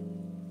end.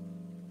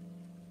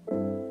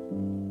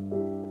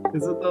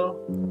 Is it though?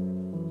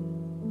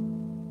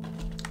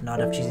 Not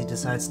if Cheesy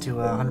decides to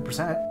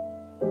 100%.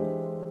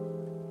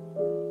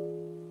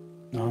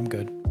 No, I'm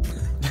good.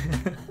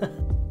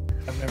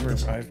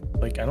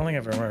 I don't think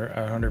I've ever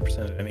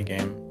 100%ed any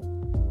game.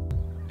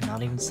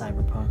 Not even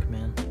Cyberpunk,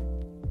 man.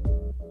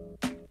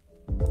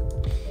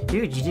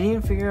 Dude, you didn't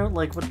even figure out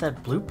like what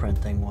that blueprint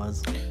thing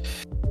was.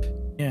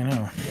 Yeah, I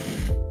know.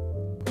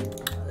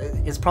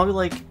 It's probably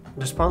like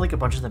there's probably like a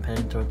bunch of them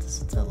heading towards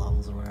the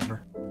levels or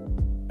whatever.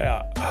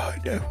 Yeah,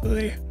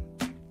 definitely.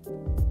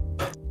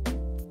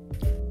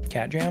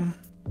 Cat Jam?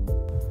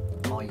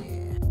 Oh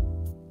yeah.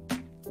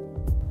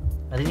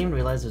 I didn't even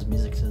realize there's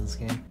music to this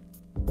game.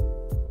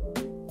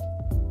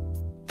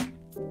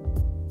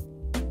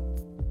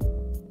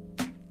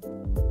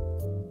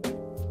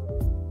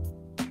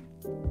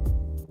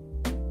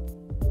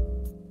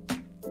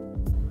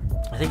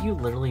 I think you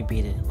literally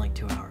beat it in like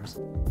 2 hours.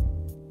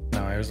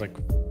 No, it was like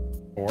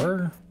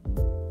 4?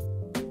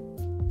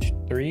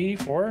 3,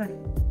 4?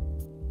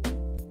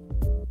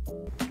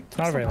 It's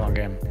not a very long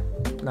game.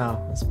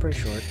 No, it's pretty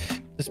short.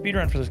 The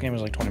speedrun for this game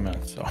is like 20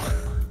 minutes, so.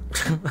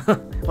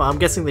 Well, I'm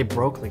guessing they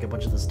broke like a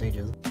bunch of the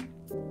stages.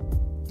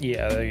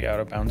 Yeah, they out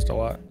of bounced a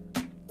lot.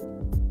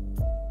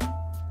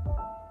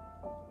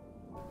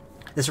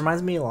 This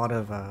reminds me a lot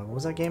of what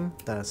was that game?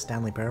 The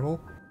Stanley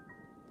Parable?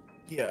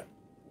 Yeah.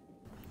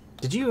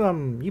 Did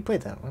you you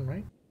played that one,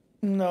 right?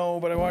 No,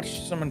 but I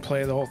watched someone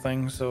play the whole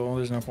thing, so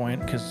there's no point,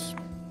 because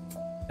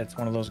it's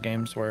one of those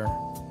games where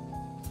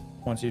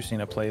once you've seen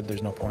it played,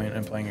 there's no point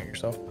in playing it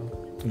yourself.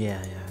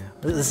 Yeah.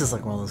 This is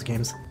like one of those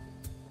games.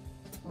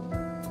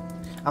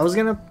 I was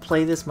gonna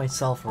play this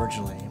myself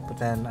originally, but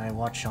then I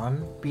watched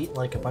Sean beat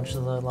like a bunch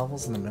of the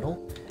levels in the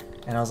middle,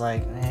 and I was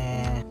like,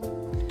 I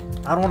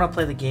don't want to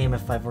play the game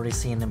if I've already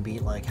seen him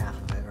beat like half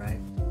of it, right?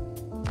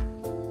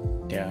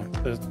 Yeah,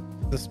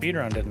 the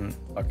speedrun didn't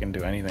fucking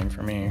do anything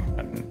for me.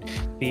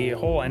 The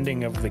whole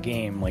ending of the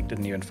game like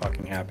didn't even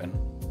fucking happen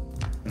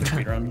in the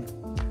speedrun.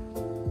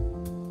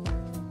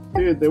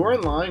 Dude, they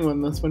weren't lying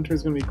when this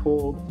winter's gonna be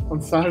cold. On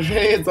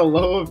Saturday, it's a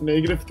low of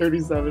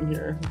 -37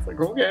 here. It's like,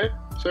 okay,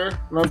 sure.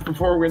 And that's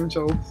before wind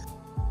chills.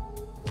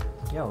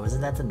 Yo,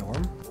 isn't that the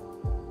norm?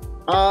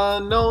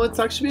 No, it's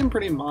actually been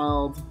pretty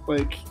mild.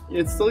 Like,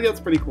 it still gets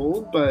pretty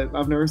cold, but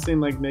I've never seen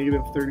like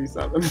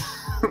 -37.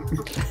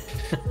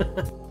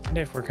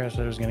 Day forecast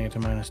said it was gonna get to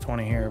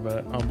 -20 here,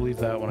 but I'll believe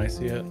that when I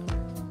see it.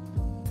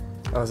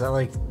 Oh, is that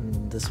like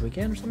this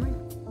weekend or something?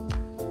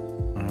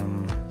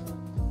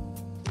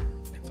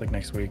 It's like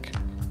next week.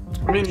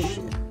 I mean,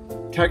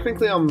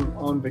 technically I'm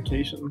on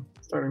vacation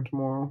starting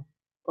tomorrow,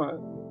 but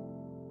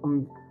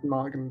I'm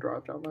not gonna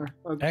drive down there.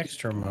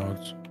 Extra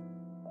modes.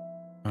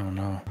 Oh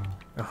no.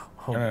 Oh,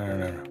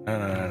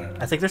 No.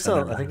 I think there's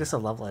a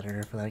level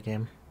editor for that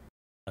game.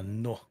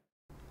 No.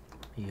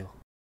 Yo.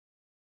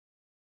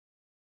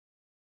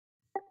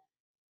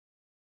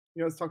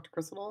 You guys talk to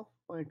Chris at all,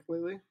 like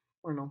lately,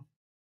 or no?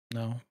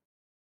 No.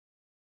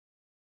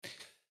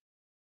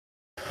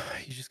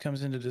 He just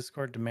comes into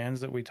Discord, demands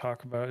that we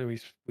talk about it.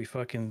 We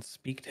fucking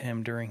speak to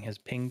him during his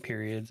ping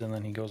periods, and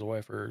then he goes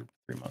away for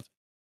 3 months.